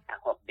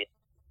6 เดือน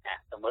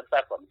สมมติว่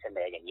าผมเสน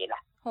ออย่างนี้ล่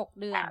ะ6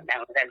 เดือนนาง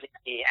องซานซู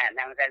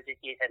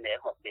จีเสนอ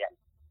6 เดือน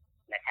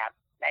นะครับ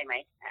ได้ไหม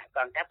ก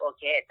องทัพโอ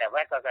เคแต่ว่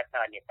ากกต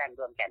เนี่ยตั้ง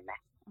ร่วมกันนะ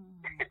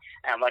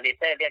มอนิ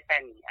เตอร์เลือกตั้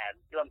ง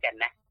ร่วมกัน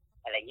นะ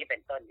อะไรอย่างนี้เป็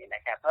นต้นนี่น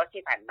ะครับเพราะ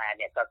ที่ผ่านมาเ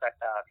นี่ยกก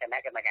ตคณะ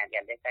กรรมการก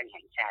ารเลือกตั้งแ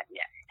ห่งชาติเ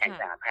นี่ยแห่ง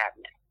สหภาพ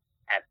เนี่ย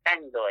ตั้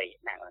งโดย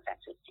นางองซาน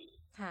ซูจี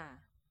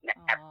นะ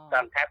ครับก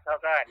องทัพเขา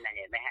ก็เ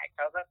ห็นไหมฮะเข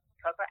า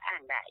ก็อ้า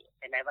งได้ใ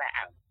ช่ไหมว่า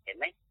เห็น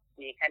ไหม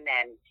มีคะแน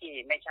นที่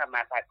ไม่ชอบม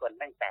าพากล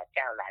ตั้งแต่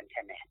9 ล้านค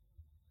ะแนน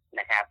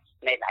นะครับ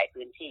ในหลาย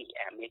พื้นที่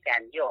มีกา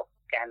รโยก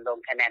การลง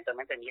คะแนนตรง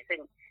นั้นตรงนี้ซึ่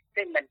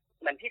ง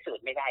มันพิสูจ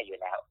น์ไม่ได้อยู่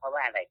แล้วเพราะว่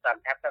าอะไรกอง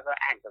ทัพก็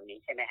อ้างตรงนี้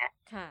ใช่ไหมฮะ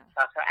พ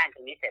อเขาอ้างต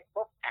รงนี้เสร็จ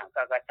ปุ๊บก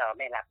กต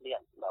ไม่รับเรื่อ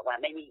งบอกว่า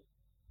ไม่มี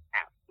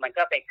มัน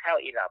ก็ไปเข้า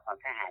อีหลอบของ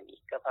ทหารอี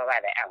กก็เพราะว่าอ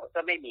ะไร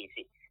ก็ไม่มี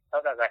สิเพรา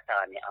ะกกต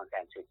เนี่ยองซา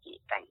นซูจี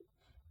ตั้ง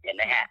เห็นไ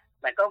หมฮะ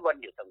มันก็วน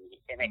อยู่ตรงนี้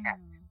ใช่ไหมครับ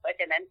เพราะ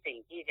ฉะนั้นสิ่ง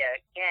ที่จะ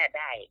แก้ไ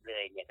ด้เล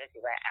ยเนี่ยก็คื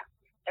อว่า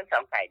ทั้งสอ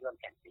งฝ่ายร่วม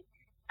กันสิ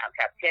ค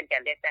รับเช่นกา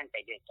รเลือกตั้งไป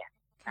ด้วยกัน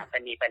ปร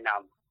ะนีประนอ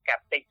มกลั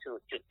บไปสู่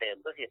จุดเดิม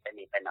ก็คือประ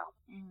นีประนอม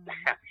นะ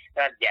ครับ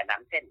ก็อย่าล้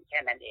ำเส้นแค่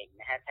นั้นเอง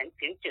นะฮะ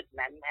ถึงจุด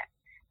นั้นนะ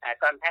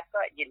กองทัพ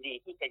ก็ยินดี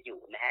ที่จะอยู่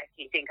นะฮะจ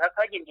ริงๆเข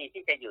ายินดี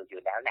ที่จะอ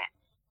ยู่แล้วแหละ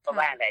เพราะ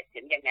ว่าอะไรถึ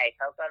งยังไงเ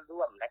ขาก็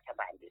ร่วมรัฐ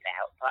บาลอยู่แล้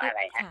วเพราะอะไ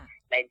รฮะ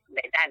ใน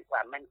ด้านคว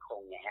ามมั่นคง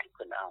เนี่ยฮะ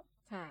คุณอ้อม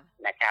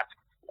นะครับ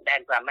ด้า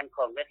นความมั่นค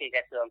งก็คือก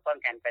ระทรวงป้อง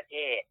กันประเท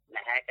ศน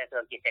ะฮะกระทรว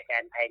งกิจกา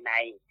รภายใน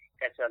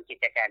กระทรวงกิ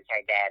จการชา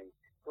ยแดน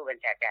ผู้บัญ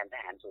ชาการท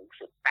หารสูง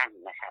สุดตั้ง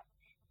นะครับ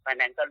เพราะ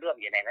นั้นก็ร่วม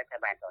อยู่ในรัฐ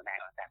บาลของนาย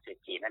องซานซู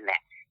จีนั่นแหล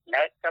ะแล้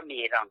วก็มี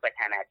รองประ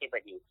ธานาธิบ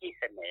ดีที่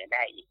เสนอไ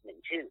ด้อีก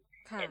1 ชื่อ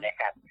เห็นไหม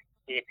ครับ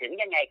คือถึง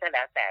ยังไงก็แ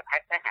ล้วแต่พรร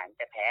คทหาร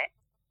จะแพ้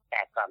แต่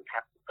กองทั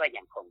พก็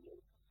ยังคงอยู่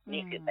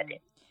นี่คือประเด็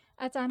น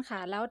อาจารย์ค่ะ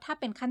แล้วถ้า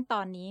เป็นขั้นต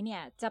อนนี้เนี่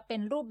ยจะเป็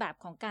นรูปแบบ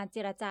ของการเจ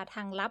รจาท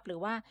างลับหรือ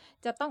ว่า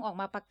จะต้องออก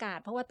มาประกาศ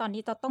เพราะว่าตอน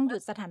นี้เราต้องหยุ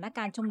ดสถานก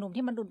ารณ์ชุมนุม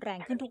ที่มันรุนแรง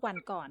ขึ้นทุกวัน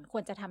ก่อนค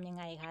วรจะทำยัง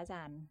ไงคะอาจ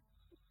ารย์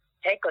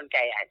ใช้กลไก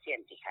อาเซียน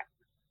สิครับ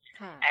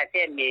อาเซี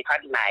ยนมีฮอ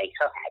ตไลน์เ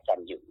ข้าหากัน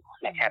อยู่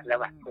นะครับระ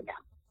หว่างผู้น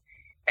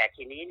ำแต่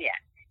ทีนี้เนี่ย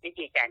วิ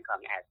ธีการของ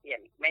อาเซียน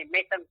ไ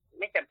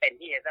ม่จำเป็น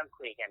ที่จะต้อง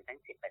คุยกันทั้ง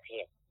10 ประเท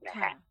ศนะ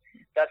ครับ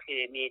ก็คือ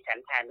มีฉัน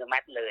ทานุมั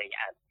ติเลย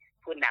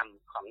ผู้น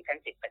ำของทั้ง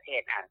10 ประเท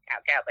ศ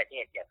9 ประเท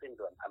ศอย่าเพิ่ง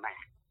ด่วนเข้ามา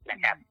นะ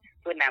ครับ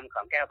ผู้นำข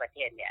อง9 ประเท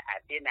ศเนี่ย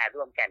พิจารณา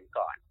ร่วมกัน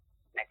ก่อน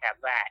นะครับ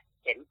ว่า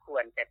เห็นคว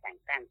รจะแต่ง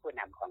ตั้งผู้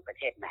นำของประ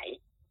เทศไหน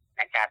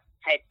นะครับ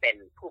ให้เป็น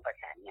ผู้ประ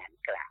สานงาน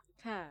กลาง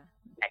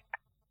นะครับ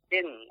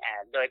ซึ่ง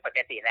โดยปก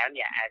ติแล้วเ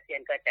นี่ยอาเซีย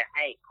นก็จะใ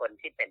ห้คน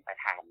ที่เป็นประ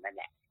ธานนั่นแ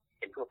หละ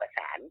เป็นผู้ประส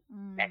าน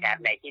นะครับ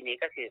ในที่นี้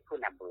ก็คือผู้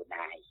นำบรูไน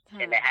ใ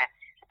ช่ไหมฮะ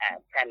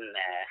ท่าน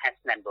ฮัส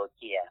นันโบเ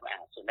กีย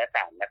สุล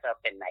ต่านแล้วก็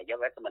เป็นนายก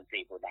รัฐมนตรี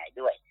บรูไน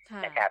ด้วย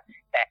นะครับ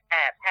แต่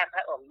ถ้าพ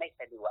ระองค์ไม่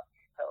สะดวก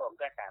พระองค์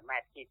ก็สามาร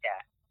ถที่จะ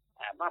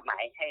มอบหมา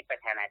ยให้ประ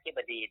ธานาธิบ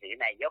ดีหรือ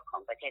นายกขอ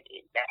งประเทศ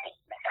อื่นได้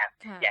นะครับ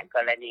อย่างก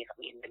รณีของ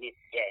อินโดนีเ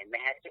ซียน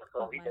ะฮะโจโค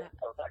วิโดโดเ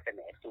ขาก็เสน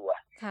อตัว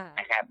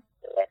นะครับ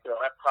ดตัว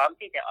ว่าพร้อม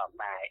ที่จะออก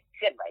มาเค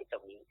ลื่อนไหวตร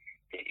งนี้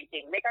คือจริ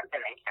งๆไม่ต้องแถ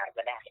ลงข่าว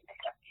ก็ได้นะ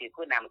ครับคือ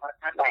ผู้นำเขา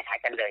ได้หา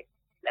กันเลย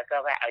แล้วก็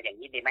ว่าเอาอย่าง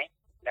นี้ดีไหม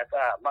แล้วก็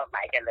มอบหม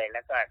ายกันเลยแ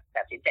ล้วก็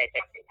ตัดสินใจไป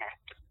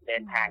เดิ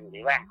นทางหรื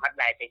อว่าฮอต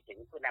ไลน์ไปถึง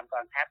ผู้นำก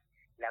องทัพ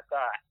แล้วก็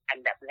อัน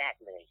ดับแรก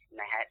เลย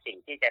นะฮะสิ่ง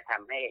ที่จะท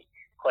ำให้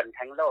คน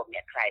ทั้งโลกเ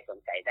นี่ยคลายสง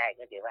สัยได้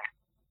ก็คือว่า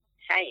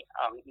ให้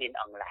มิน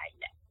ออนไลน์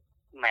เนี่ย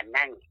มา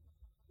นั่ง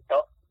โ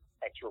ต๊ะ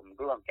ประชุม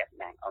ร่วมกับ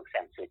นางองซ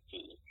านซู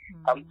จี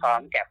พร้อ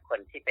มๆกับคน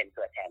ที่เป็น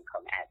ตัวแทนขอ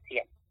งอาเซี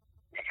ยน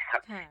นะครับ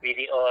วิ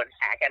ดีโอ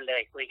หากันเล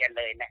ยคุยกันเ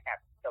ลยนะครับ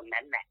ตรง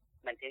นั้นแหละ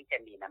มันถึงจะ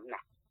มีน้ำห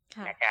นัก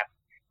นะครับ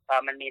พอ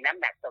มันมีน้ำ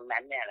หนักตรง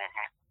นั้นเนี่ยนะฮ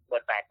ะบ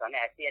ทบาทของ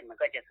อาเซียนมัน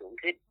ก็จะสูง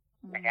ขึ้น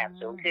นะครับ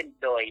สูงขึ้น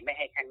โดยไม่ใ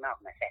ห้ข้างนอก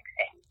มาแทรกแซ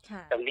ง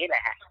ตรงนี้แหล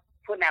ะฮะ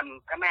ผู้น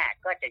ำพม่า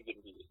ก็จะยิน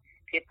ดี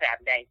คือตราบ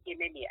ใดที่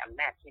ไม่มีอำ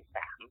นาจที่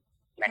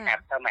3นะครับ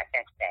เข้ามาแทร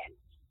กแซง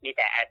มีแ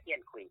ต่อาเซียน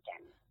คุยกั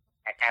น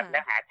นะครับแล้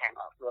วหาทาง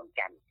ออกร่วม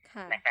กัน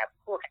นะครับ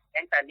ผู้ขัดแย้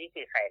งตอนนี้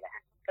คือใครล่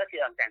ะก็คื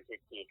อองซานซู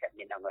จีกับ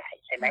มินอองไล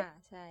น์ใช่ไหม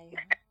ใช่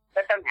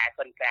ก็ต้องหาค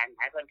นกลาง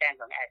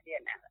ของอาเซีย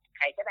นใ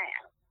ครก็ได้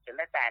สุ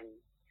ลต่าน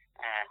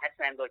ฮัส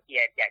นันโบเกี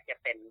ยอยากจะ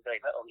เป็นโดย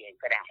พระองค์เอง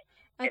ก็ได้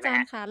อาจาร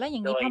ย์คะแล้วอย่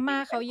างนี้พม่า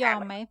เขายอม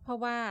ไหมเพราะ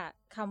ว่า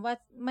คำว่า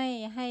ไม่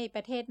ให้ป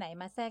ระเทศไหน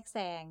มาแทรกแซ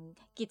ง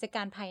กิจก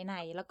ารภายใน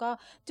แล้วก็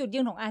จุดยื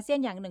นของอาเซียน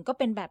อย่างหนึ่งก็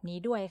เป็นแบบนี้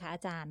ด้วยค่ะอ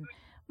าจารย์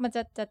มัน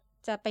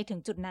จะไปถึง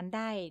จุดนั้นไ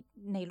ด้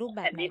ในรูปแ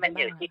บบไหนบ้างอันนี้มัน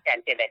อยู่ที่การ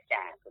เจรจ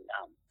าคุณ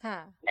อ้อม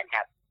นะค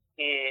รับ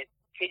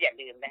คืออย่า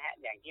ลืมนะฮะ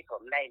อย่างที่ผ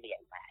มได้เรีย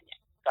นมาเนี่ย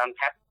กอง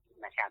ทัพ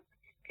นะครับ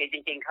คือจ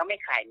ริงๆเขาไม่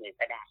คลายมือ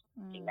ก็ได้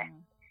จริงไหม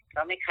เข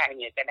าไม่คลาย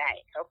มือก็ได้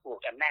เขาผูก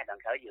อำนาจของ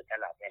เขาอยู่ต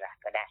ลอดเวลา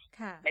ก็ได้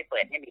ไม่เปิ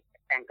ดให้มี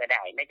ตั้งก็ไ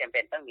ด้ไม่จำเป็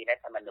นต้องมีรัฐ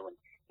ธรรมนูญ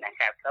นะค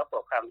รับเขาป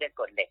กครองด้วย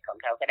กฎเหล็กของ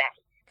เขาก็ได้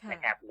นะ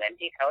ครับเหมือน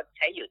ที่เขาใ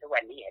ช้อยู่ทุก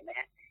วันนี้เห็นไหม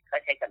ฮะเขา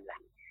ใช้กำลั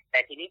งแต่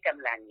ทีนี้ก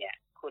ำลังเนี่ย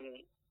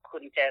คุ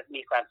ณจะ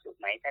มีความสุข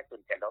ไหมถ้าคุณ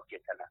จะลบอ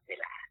ยู่ตลอดเว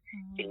ลา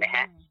จริงไหมฮ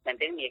ะมัน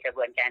ถึงมีกระบ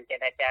วนการเจ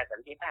รจาสั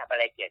นติภาพอะ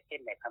ไรเกิดขึ้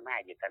นในพม่า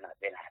อยู่ตลอด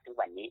เวลาทุก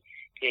วันนี้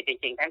คือจ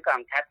ริงๆทั้งกอ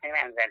งทัพทั้ง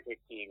องซานซู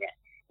จีเนี่ย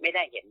ไม่ไ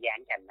ด้เห็นแย้ง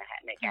กันนะฮะ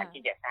ในการ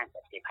ที่จะสร้าง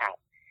สันติภาพ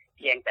เ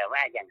พียงแต่ว่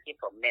าอย่างที่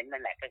ผมเน้นนั่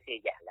นแหละก็คือ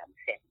อย่าล้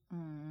ำเส้น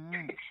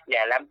อย่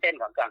าล้ำเส้น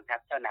ของกองทัพ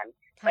เท่านั้น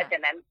เพราะฉะ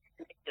นั้น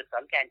จุดข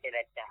องการเจร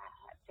จา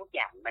ทุกอ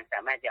ย่างมันสา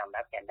มารถยอม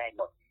รับกันได้ห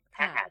มด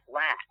ถ้าหาก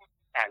ว่า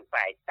ต่าง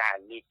ฝ่ายต่าง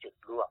มีจุด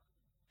ร่วม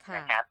น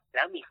ะครับแ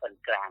ล้วมีคน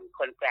กล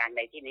างใ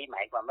นที่นี้หม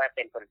ายความว่าเ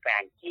ป็นคนกลา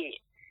งที่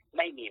ไ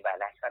ม่มีวา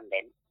ระซ่อนเ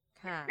ร้น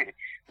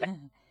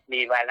มี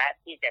วาระ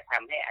ที่จะท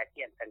ำให้อาเ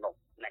ซียนสงบ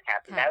นะครับ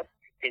แล้ว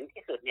ถึง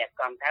ที่สุดเนี่ย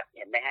กองทัพเ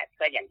ห็นไหมฮะ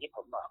ก็อย่างที่ผ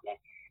มบอกเนี่ย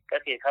ก็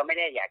คือเขาไม่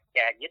ได้อยากจ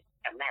ะยึด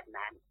อำนาจน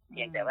านเ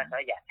พียงแต่ว่าเขา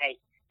อยากให้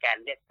การ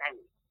เลือกตั้ง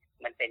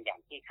มันเป็นอย่า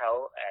งที่เขา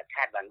ค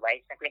าดหวังไว้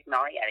สักเล็ก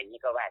น้อยอะไร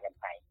นี้ก็ว่ากัน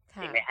ไป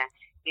จริงไหมฮะ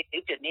ถึ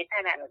งจุดนี้ถ้า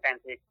นางองซาน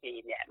ซูจี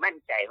เนี่ยมั่น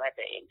ใจว่า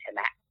ตัวเองชน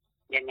ะ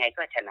ยังไง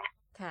ก็ชนะ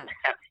นะ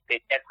ครับถึ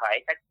งจะถอย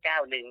สัก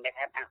9 นะค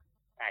รับ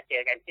เจ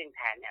อกันครึ่ง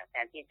ทางแท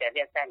นที่จะเ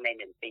ลือกตั้งใน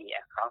1 ปี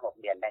ขอ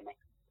6 เดือนได้ไหม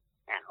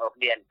6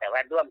 เดือนแต่ว่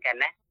าร่วมกัน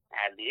นะ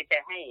หรือจะ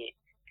ให้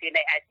คือใน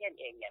อาเซียน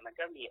เองเนี่ยมัน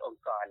ก็มีอง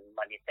ค์กรม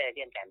อนิเตอร์เ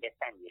รื่องการเลือก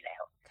ตั้งอยู่แล้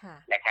ว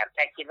นะครับ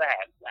ถ้าคิดว่า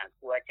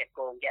กลัวจะโก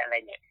งจะอะไร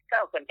เนี่ยก็เ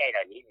อากลไกเห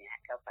ล่านี้เนี่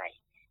ยเข้าไป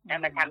แล้ว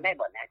มันทำได้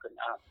หมดนะคุณ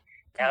อ้อม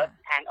แล้ว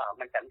ทางออก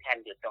มันสำคัญ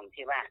อยู่ตรง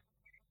ที่ว่า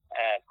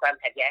ความ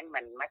ขัดแย้ง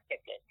มันมักจะ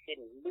เกิดขึ้น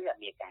เมื่อ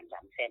มีการ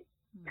ล้ำเส้น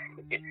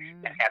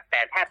นะครับแต่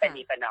ถ้าป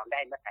ณีประนอมได้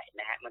เมื่อไหร่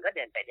นะฮะมันก็เ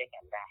ดินไปด้วยกั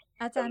นได้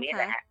อาจารย์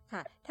ค่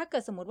ะถ้าเกิ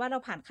ดสมมติว่าเรา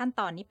ผ่านขั้น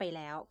ตอนนี้ไปแ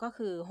ล้วก็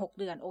คือ6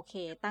 เดือนโอเค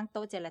ตั้งโ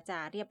ต๊ะเจรจา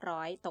เรียบร้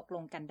อยตกล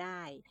งกันไ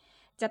ด้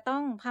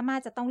พม่า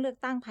จะต้องเลือก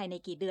ตั้งภายใน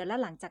กี่เดือนแล้ว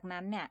หลังจาก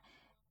นั้นเนี่ย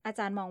อาจ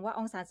ารย์มองว่า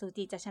องซานซู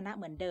จีจะชนะเ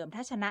หมือนเดิมถ้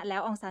าชนะแล้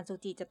วองซานซู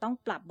จีจะต้อง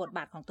ปรับบทบ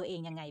าทของตัวเอง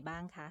ยังไงบ้า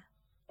งคะ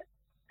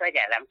ก็อ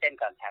ย่าล้ำเส้น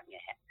ก่อนครับเนี่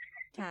ย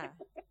ค่ะ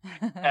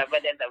ปร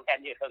ะเด็นสำคัญ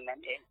อยู่ตรงนั้น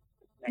เอง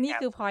นี่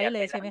คือ point เล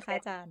ยใช่ไหมคะ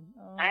อาจารย์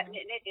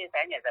นี่คือส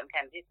าเหตุสำคั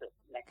ญที่สุด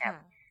นะครับ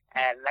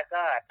แล้ว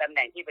ก็ตำแห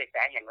น่งที่ปรึกษ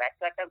าแห่งรัฐ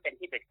ก็ต้องเป็น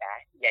ที่ปรึกษา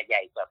ให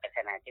ญ่ๆกว่าประธ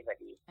านาธิบ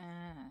ดี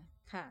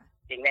ค่ะ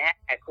จริงไหมฮะ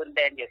คุณเ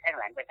ดินอยู่ข้าง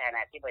หลังประธาน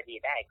าธิบดี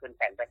ได้คุณ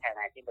แต่งประธาน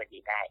าธิบดี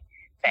ได้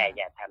แต่อ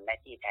ย่าทำหน้า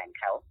ที่แทน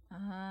เขา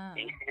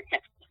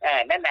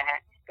นั่นแหละฮะ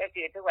ก็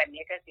คือทุกวัน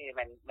นี้ก็คือ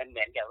มันเห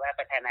มือนกับว่า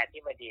ประธานาธิ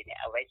บดีเนี่ย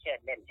เอาไว้เชิด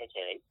เล่นเฉ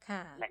ย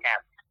ๆนะครับ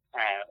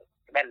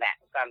นั่นแหละ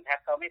กองทัพ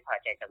เขาไม่พอ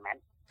ใจตรงนั้น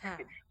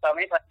พอไ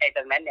ม่พอใจต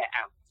รงนั้นเนี่ย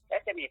แล้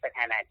วจะมีประธ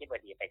านาธิบ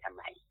ดีไปทำไ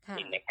มจ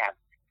ริงไหมครับ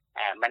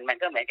มัน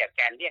ก็เหมือนกับ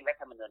การเลี่ยงรัฐ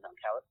ธรรมนูญของ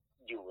เขา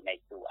อยู่ใน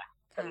ตัว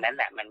ตรงนั้นแ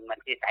หละมัน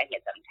คือสาเห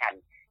ตุสำคัญ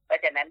เพรา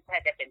ะฉะนั้นถ้า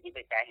จะเป็นที่ป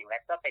รึกษาแห่งรั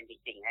ฐก็เป็นจ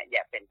ริงๆฮะอ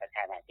ย่าเป็นประธ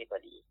านาธิบ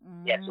ดี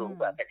อย่าสูง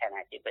กว่าประธาน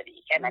าธิบดี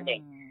แค่นั้นเอ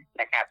ง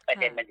นะครับประ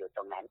เด็นมันอยู่ต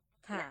รงนั้น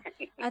ค่ะ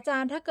อาจา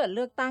รย์ถ้าเกิดเ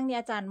ลือกตั้งเนี่ย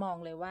อาจารย์มอง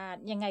เลยว่า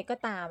ยังไงก็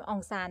ตามอ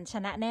งซานช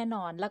นะแน่น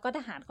อนแล้วก็ท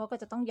หารเขาก็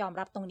จะต้องยอม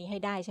รับตรงนี้ให้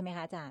ได้ใช่ไหมค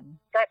ะอาจารย์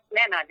ก็แ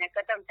น่นอนนะ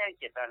ก็ต้องสร้าง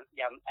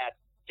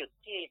จุด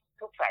ที่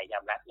ทุกฝ่ายยอ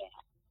มรับเนี่ย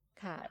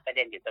ค่ะประเ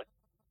ด็นอยู่ตรง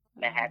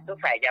นะฮะทุก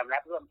ฝ่ายยอมรั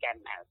บร่วมกัน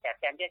จาก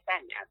การเลือกตั้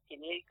งที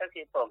นี้ก็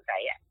คือโปร่งใส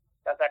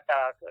กกต.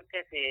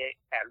ก็คือ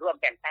ร่วม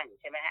กันตั้ง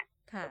ใช่ไหมฮะ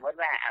สมมติ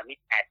ว่ามี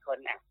8 คน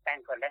ตั้ง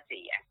คนละ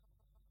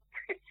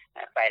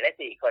4ฝ่ายละ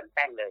4 คน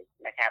ตั้งเลย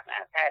นะครับ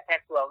ถ้า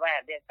กลัวว่า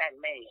เลือกตั้ง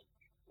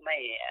ไม่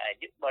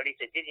บริ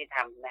สุทธิ์ยุติธร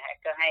รมนะฮะ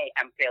ก็ให้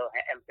อัมเฟล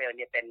เ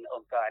นี่ยเป็นอ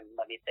งค์กรม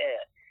อนิเตอ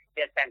ร์เ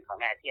ลือกตั้งของ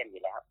อาเซียนอ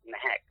ยู่แล้วน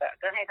ะฮะ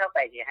ก็ให้เข้าไป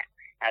ดีฮะ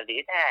หรือ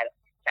ถ้า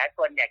สาก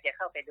ลอยากจะเ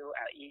ข้าไปดู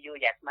EU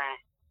อยากมา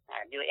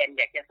UN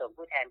อยากจะส่ง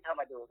ผู้แทนเข้า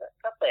มาดู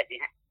ก็เปิดดี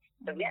ฮะ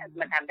ตรงนี้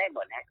มันทำได้หม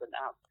ดนะคุณ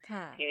อ้อม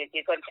คื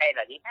อกลไกเห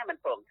ล่านี้ถ้ามัน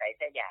โปร่งใส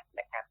สักอย่าง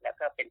นะครับแล้ว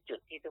ก็เป็นจุด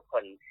ที่ทุกค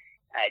น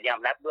ยอม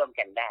รับร่วม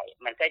กันได้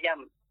มันก็ย่อ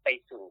มไป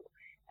สู่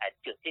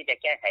จุดที่จะ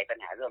แก้ไขปัญ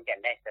หาร่วมกัน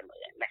ได้เสม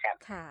อนะครับ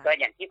ก็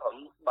อย่างที่ผม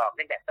บอก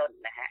ตั้งแต่ต้น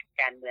นะฮะ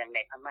การเมืองใน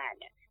พม่า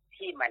เนี่ย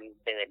ที่มัน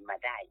เดินมา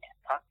ได้เนี่ย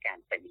เพราะการ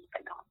ประนีปร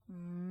ะนอม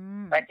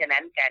เพราะฉะนั้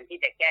นการที่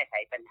จะแก้ไข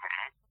ปัญหา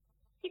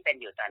ที่เป็น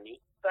อยู่ตอนนี้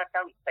ก็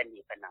ต้องประนี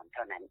ประนอมเ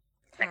ท่านั้น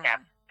นะครับ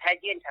ถ้า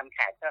ยื่นคำข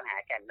าดข้อหา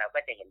กันเราก็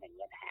จะเห็นอย่าง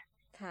นี้นะฮะ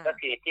ก็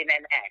คือที่แ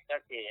น่ๆก็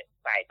คือ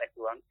ฝ่ายประ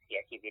ท้วงเสี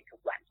ยชีวิตทุ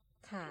กวัน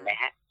นะ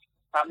ฮะ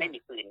เพราะไม่มี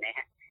ปืนนะฮ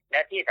ะแล้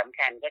วที่สำ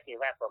คัญก็คือ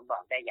ว่าผมบอ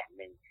กได้อย่าง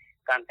หนึ่ง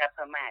กองทัพพ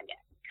ม่าเนี่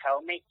ยเขา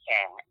ไม่แค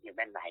ร์อยู่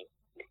ด้านไหน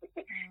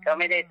เขา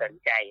ไม่ได้สน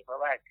ใจเพราะ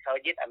ว่าเขา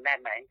ยึดอำนาจ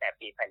มาตั้งแต่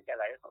ปี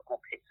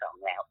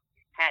 1962 แล้ว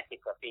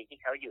50 กว่าปีที่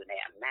เขาอยู่ใน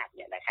อำนาจเ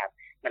นี่ยนะครับ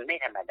มันไม่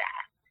ธรรมดา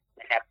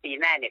นะครับปี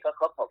หน้าเนี่ยก็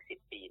ครบ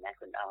60 ปีนะ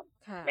คุณอ้อม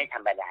ไม่ธร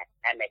รมดา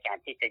ในการ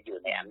ที่จะอยู่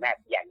ในอำนาจ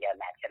อย่างยาว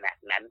นานขนาด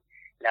นั้น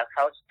แล้วเข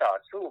าต่อ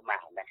สู้มา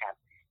นะครับ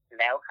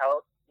แล้วเขา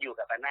อยู่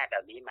กับอำนาจเหล่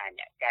านี้มาเ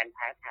นี่ยการ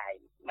ท้าทาย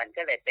มัน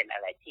ก็เลยเป็นอะ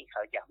ไรที่เข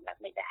ายอมรับ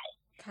ไม่ได้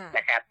น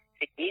ะครับ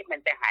สิ่งนี้มัน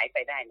จะหายไป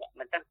ได้เนี่ย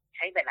มันต้องใ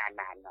ช้เวลา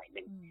นานหน่อย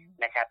นึง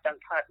นะครับต้อง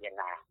ทอดเว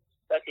ลา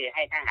ก็คือใ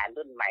ห้ทหาร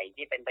รุ่นใหม่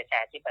ที่เป็นประช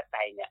าธิปไต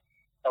ยเนี่ย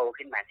โต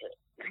ขึ้นมาเถอะ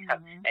นะครับ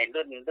ใน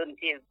รุ่น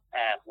ที่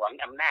หวง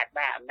อำนาจ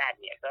บ้าอำนาจ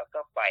เนี่ย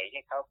ก็ปล่อยให้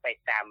เขาไป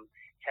ตาม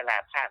ชรา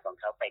ภาพของ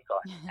เขาไปก่อ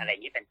นอะไรอย่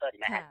างนี้เป็นต้น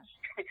นะฮะ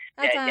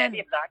อย่า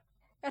รีบร้อน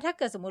ถ้าเ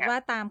กิดสมมุติว่า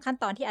ตามขั้น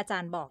ตอนที่อาจา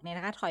รย์บอกเนี่ยน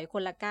ะคะถอยค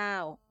นละก้า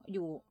วอ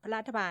ยู่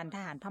รัฐบาลท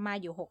หารพม่า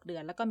อยู่6 เดือ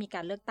นแล้วก็มีก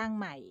ารเลือกตั้ง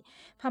ใหม่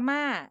พม่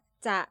า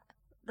จะ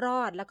ร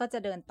อดแล้วก็จะ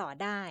เดินต่อ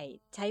ได้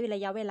ใช้ร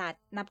ะยะเวลา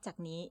นับจาก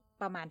นี้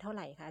ประมาณเท่าไห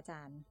ร่คะอาจ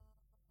ารย์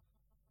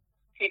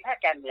คือถ้า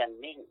การเมือง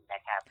นิ่งน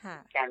ะครับ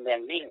การเมือง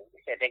นิ่ง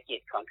เศรษฐกิจ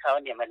ของเขา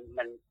เนี่ย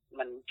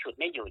มันฉุด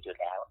ไม่อยู่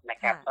แล้วนะ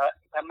ครับเพราะ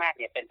พม่าเ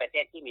นี่ยเป็นประเท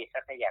ศที่มีท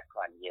รัพยาก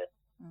รเยอะ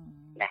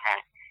นะฮะ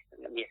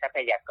มีทรัพ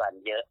ยากร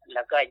เยอะแ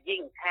ล้วก็ยิ่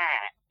งถ้า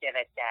เจร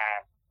จา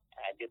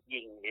หยุด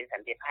ยิงหรือสั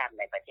นติภาพ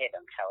ในประเทศข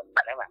องเขา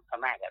ระหว่างพ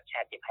ม่ากับช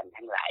าติพันธุ์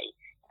ทั้งหลาย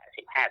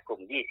15 กลุ่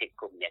ม20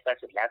 กลุ่มเนี่ยก็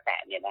สุดแล้วแต่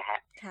เนี่ยนะฮะ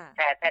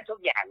ถ้าทุก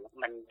อย่าง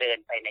มันเดิน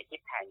ไปในทิ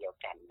ศทางเดียว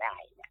กันได้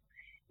เนี่ย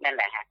นั่นแ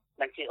หละฮะ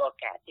มันคือโอ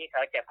กาสที่เข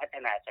าจะพัฒ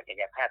นาศัก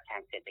ยภาพทา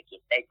งเศรษฐกิจ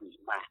ได้ดี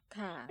มาก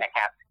นะค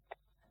รับ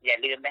อย่า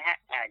ลืมนะฮะ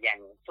อย่าง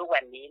ทุก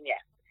วันนี้เนี่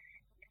ย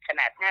ข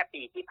นาด5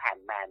 ปีที่ผ่าน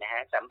มานะฮ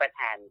ะสัมป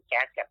ทานแ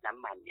ก๊สกับน้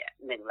ำมันเนี่ย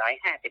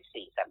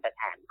154สัมป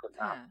ทานคุณ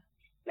อ้อม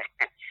นะ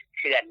เ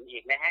ขื่อนอี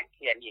กนะฮะเ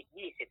ขื่อนอีก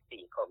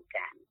24 โครงก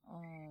าร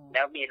แ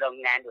ล้วมีโรง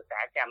งานอุตสา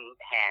หกรรม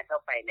แห่เข้า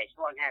ไปใน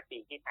ช่วง5 ปี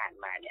ที่ผ่าน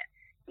มาเนี่ย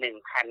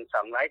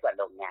 1,200 กว่า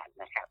โรงงาน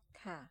นะครับ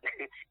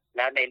แ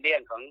ล้วในเรื่อ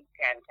งของ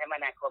การคม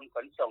นาคมข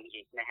นส่ง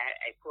อีกนะฮะ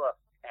ไอ้พวก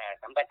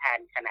สัมปทาน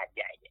ขนาดใ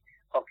หญ่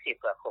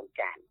60 กว่าโครง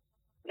การ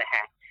นะฮ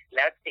ะแ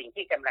ล้วสิ่ง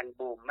ที่กำลัง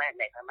บูมมาก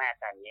ในพม่า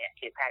ตอนนี้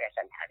คือภาคอ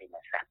สังหาริม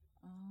ทรัพย์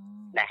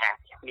นะฮะ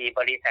มีบ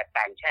ริษัท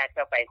ต่างชาติเ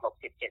ข้าไป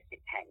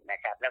 60-70 แห่งนะ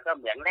ครับแล้วก็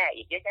เหมืองแร่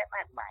อีกเยอะแยะม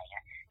ากมายฮ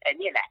ะไอ้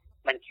นี่แหละ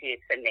มันคือ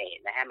เสน่ห์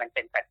นะฮะมันเ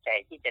ป็นปัจจัย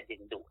ที่จะดึ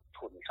งดูด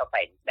ทุนเข้าไป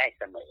ได้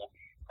เสมอ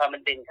พอมั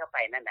นดึงเข้าไป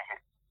นั่นนะฮะ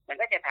มัน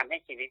ก็จะทำให้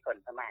ชีวิตคน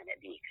พม่าเนี่ย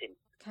ดีขึ้น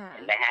เ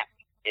ห็นไหมฮะ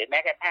หรือแม้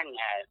กระทั่ง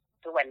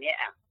ทุกวันนี้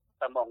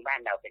ประมงบ้า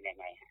นเราเป็นยัง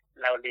ไงฮะ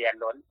เราเรือ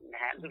ล้นน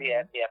ะฮะเรือ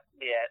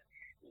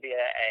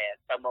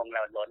ประมงเร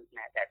าล้นน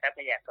ะแต่ทรัพ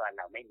ยากร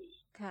เราไม่มี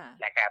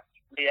นะครับ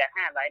เรือ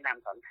500 ล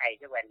ำของไทย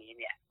ทุกวันนี้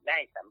เนี่ยได้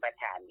สัมป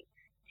ทาน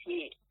ที่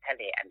ทะเ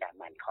ลอันดา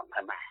มันของพ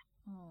ม่า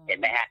เห็น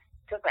ไหมฮะ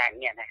ทุกแห่ง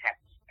เนี่ยนะครับ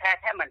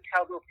ถ้ามันเข้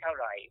ารูปเข้า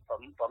รอย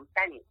ผม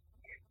ตั้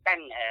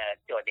ง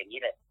โจทย์อย่างนี้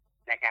เลย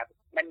นะครับ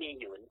มันมี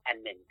อยู่อัน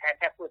หนึ่ง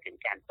ถ้าพูดถึง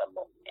การประม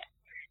งเนี่ย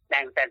น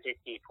างซันซู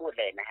จีพูด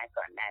เลยนะฮะ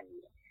ก่อนหน้า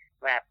นี้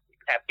ว่า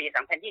ปี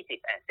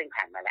 2020 ซึ่ง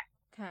ผ่านมาแล้ว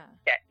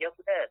จะยก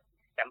เลิก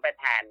สัมป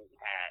ทาน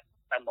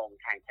ประมง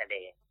ทางทะเล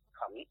ข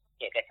อง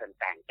เอกชน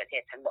ต่างประเท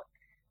ศทั้งหมด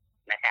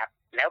นะครับ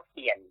แล้วเป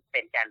ลี่ยนเป็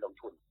นการลง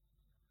ทุน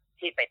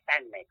ที่ไปตั้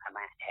งในพ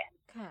ม่าแทน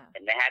เห็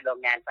นไหมฮะโรง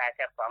งานปลา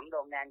กระป๋องโร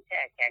งงานแช่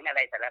แข็งอะไร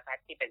สารพัด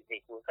ที่เป็นซี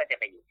ฟู้ดก็จะ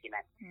ไปอยู่ที่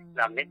นั่น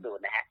ลองนึกดู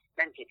นะฮะ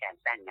นั่นคือการ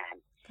สร้างงาน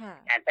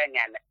การสร้างง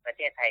านประเ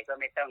ทศไทยก็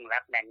ไม่ต้องรั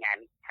บแรงงาน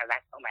ทะลั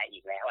กเข้ามาอี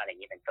กแล้วอะไรอย่า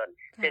งนี้เป็นต้น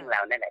ซึ่งเร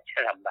านั่นแหละจะ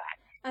ลำบาก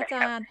อาจ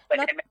ารย์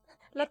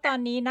แล้วตอน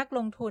นี้นักล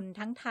งทุน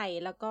ทั้งไทย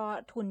แล้วก็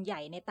ทุนให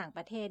ญ่ในต่างป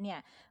ระเทศเนี่ย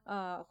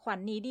ขวัญ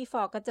นี้ดีฟ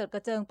อร์กระเจิดกร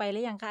ะเจิงไปหรื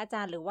อยังคะอาจ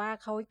ารย์หรือว่า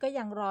เขาก็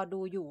ยังรอ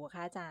ดูอยู่ค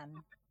ะอาจารย์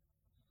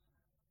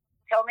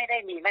เขาไม่ได้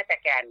มีมาตร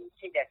การ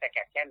ที่จะส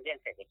กัดกั้นเรื่อง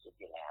เศรษฐกิจ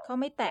อยู่แล้วเขา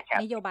ไม่แตะ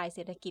นโยบายเศ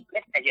รษฐกิจไ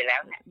ม่แตะอยู่แล้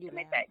วนะไ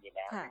ม่แตะอยู่แ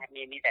ล้ว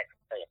มีแต่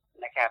เปิด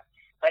นะครับ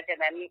เพราะฉะ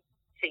นั้น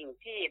สิ่ง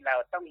ที่เรา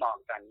ต้องมอง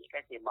ตอนนี้ก็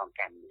คือมอง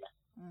การเมือง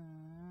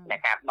นะ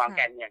ครับมอง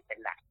การเมืองเป็น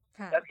หลัก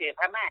ก็คือพ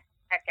ม่า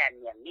ถ้าการ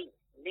เมือง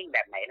นิ่งแบ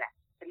บไหนล่ะ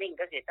นิ่ง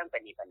ก็คือต้องปร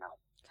ะนีประนอม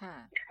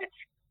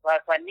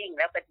พอนิ่ง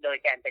แล้วโดย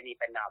การประนี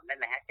ประนอมนั่น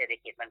นะฮะเศรษฐ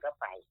กิจมันก็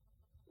ไป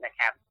นะค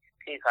รับ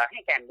คือขอให้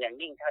การเมือง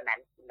นิ่งเท่านั้น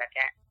นะค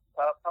ะ เ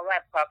พราะว่า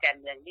พอการ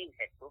เมืองนิ่งเ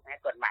สร็จปุ๊บ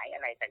กฎหมายอ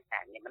ะไรต่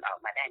างๆเนี่ยมันออก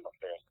มาได้หมด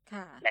เลย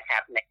นะครั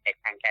บใน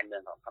ทางการเมือ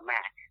งของพม่า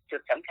จุ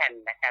ดสำคัญ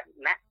นะครับ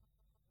ณ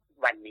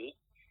วันนี้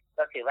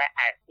ก็คือว่า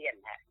อาเซียน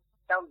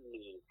ต้อง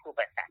มีผู้ป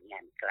ระสานงา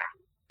นกลาง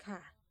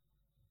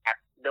ครับ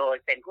โดย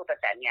เป็นผู้ประ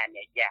สานงานเ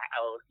นี่ยอย่าเอ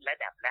าระ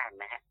ดับล่าง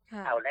นะฮะ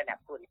เอาระดับ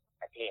ผู้น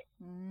ำประเทศ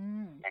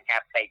นะครั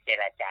บไปเจ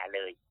รจาเล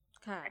ย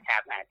นะครั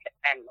บอาจจะ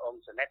ตั้งอง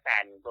ค์สุลต่า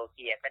นโบเ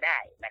กียก็ได้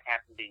นะครับ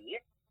หรือ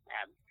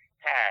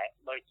ถ้า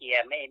โบเกีย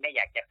ไม่อ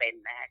ยากจะเป็น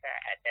นะฮะก็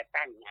อาจจะ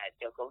ตั้งโ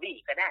จโควี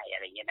ก็ได้อะ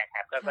ไรเงี้ยนะค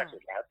รับก็สุ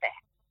ดแล้วแต่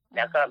แ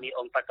ล้วก็มีอ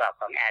งค์ประกอบ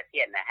ของอาเซี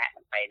ยนนะฮะ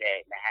ไปเลย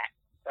นะฮะ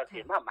ก็คื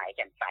อมอบหมาย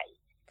กันไป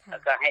แล้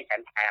วก็ให้ฉั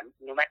นถาม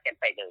อนุมัติกัน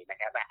ไปเลยนะ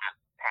ครับว่า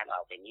ทางอ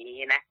อกอย่างนี้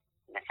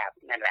นะครับ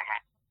นั่นแหละฮ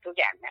ะทุก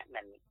อย่าง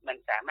มัน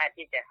สามารถ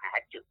ที่จะหา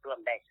จุดร่วม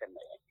ได้เสม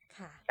อ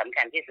สำ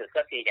คัญที่สุด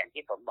ก็คืออย่าง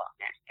ที่ผมบอก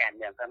การเ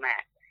มืองพม่า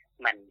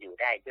มันอยู่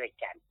ได้ด้วย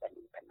การประ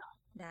นีประนอม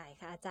ได้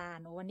ค่ะอาจาร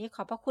ย์วันนี้ข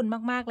อบพระคุณ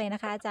มากๆเลยน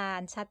ะคะอาจาร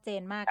ย์ชัดเจ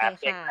นมากเลย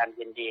ค่ะความ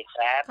ยินดีค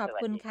รับขอบ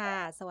คุณค่ะ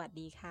สวัส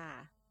ดีค่ะ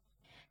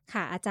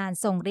ค่ะอาจารย์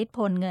ทรงฤทธิ์พ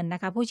ลเงินน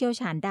ะคะผู้เชี่ยว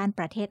ชาญด้าน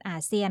ประเทศอา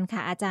เซียนค่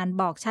ะอาจารย์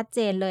บอกชัดเจ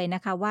นเลยน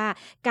ะคะว่า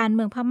การเ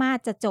มืองพม่า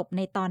จะจบใ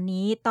นตอน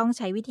นี้ต้องใ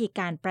ช้วิธี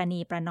การประนี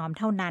ประนอม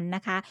เท่านั้นน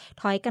ะคะ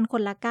ถอยกันค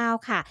นละก้าว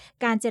ค่ะ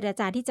การเจร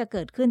จาที่จะเ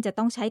กิดขึ้นจะ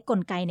ต้องใช้ก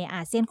ลไกในอ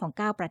าเซียนของ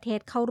9ประเทศ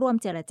เข้าร่วม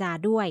เจรจา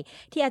ด้วย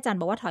ที่อาจารย์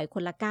บอกว่าถอยค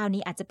นละก้าว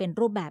นี้อาจจะเป็น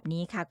รูปแบบ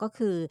นี้ค่ะก็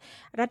คือ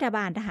รัฐบ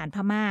าลทหารพ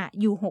ม่า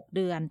อยู่6เ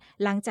ดือน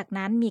หลังจาก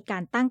นั้นมีกา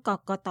รตั้งก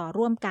กต.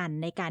ร่วมกัน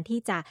ในการที่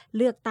จะเ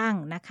ลือกตั้ง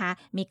นะคะ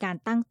มีการ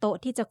ตั้งโต๊ะ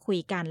ที่จะคุย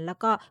กันแล้ว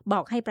ก็บ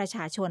อกให้ประช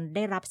าชนไ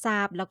ด้รับทรา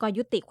บแล้วก็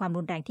ยุติความ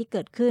รุนแรงที่เ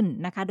กิดขึ้น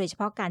นะคะโดยเฉ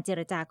พาะการเจ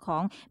รจาขอ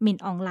งมิน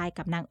อองไลน์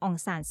กับนางอง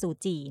ซานซู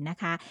จีนะ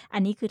คะอั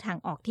นนี้คือทาง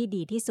ออกที่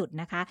ดีที่สุด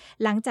นะคะ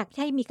หลังจาก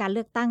ที่มีการเ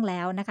ลือกตั้งแล้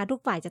วนะคะทุก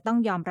ฝ่ายจะต้อง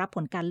ยอมรับผ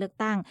ลการเลือก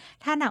ตั้ง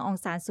ถ้านางอง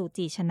ซานซู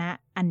จีชนะ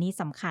อันนี้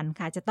สำคัญ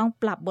ค่ะจะต้อง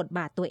ปรับบทบ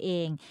าทตัวเอ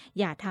ง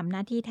อย่าทำหน้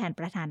าที่แทน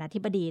ประธานาธิ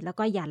บดีแล้ว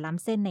ก็อย่าล้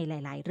ำเส้นในห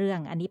ลายๆเรื่อง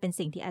อันนี้เป็น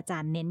สิ่งที่อาจา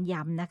รย์เน้น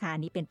ย้ำนะคะอั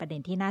นนี้เป็นประเด็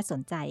นที่น่าส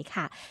นใจ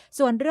ค่ะ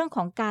ส่วนเรื่องข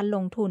องการล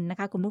งทุนนะ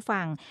คะคุณผู้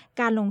ฟัง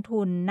การลง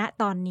ทุนณ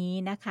ตอนนี้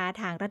นะคะ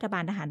ทางรัฐบา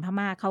ลทหารพ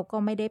ม่าเขาก็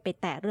ไม่ได้ไป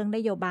แตะเรื่องน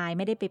โยบายไ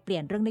ม่ได้ไปเปลี่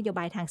ยนเรื่องนโยบ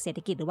ายทางเศรษฐ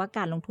กิจหรือว่าก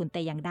ารลงทุนแ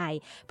ต่อย่างใด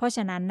เพราะฉ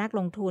ะนั้นนักล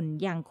งทุน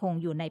ยังคง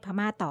อยู่ในพ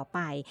ม่าต่อไป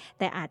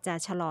แต่อาจจะ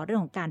ชะลอเรื่อง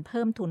ของการเ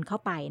พิ่มทุนเข้า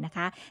ไปนะค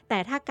ะแต่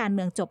ถ้าการเ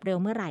มืองจบเร็ว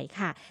เมื่อไหร่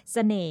ค่ะเส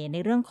น่ห์ใน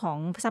เรื่องของ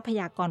ทรัพ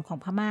ยากรของ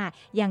พม่า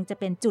ยังจะ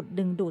เป็นจุด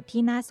ดึงดูด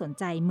ที่น่าสน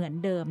ใจเหมือน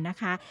เดิมนะ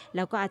คะแ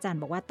ล้วก็อาจารย์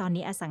บอกว่าตอน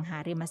นี้อสังหา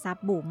ริมทรัพ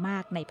ย์บูมมา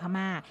กในพ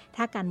ม่า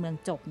ถ้าการเมือง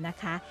จบนะ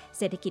คะเ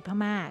ศรษฐกิจพ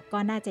ม่าก็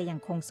น่าจะยัง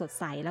คงสด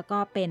ใสแล้วก็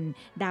เป็น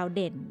ดาวเ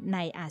ด่นใน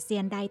อาเซี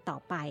ยนได้ต่อ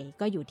ไป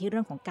ก็อยู่ที่เรื่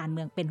องของการเ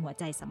มืองเป็นหัว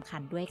ใจสำคั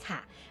ญด้วยค่ะ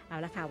เอา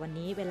ละค่ะวัน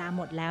นี้เวลาห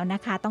มดแล้วน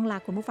ะคะต้องลา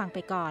คุณผู้ฟังไป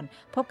ก่อน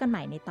พบกันให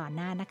ม่ในตอนห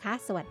น้านะคะ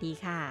สวัสดี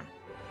ค่ะ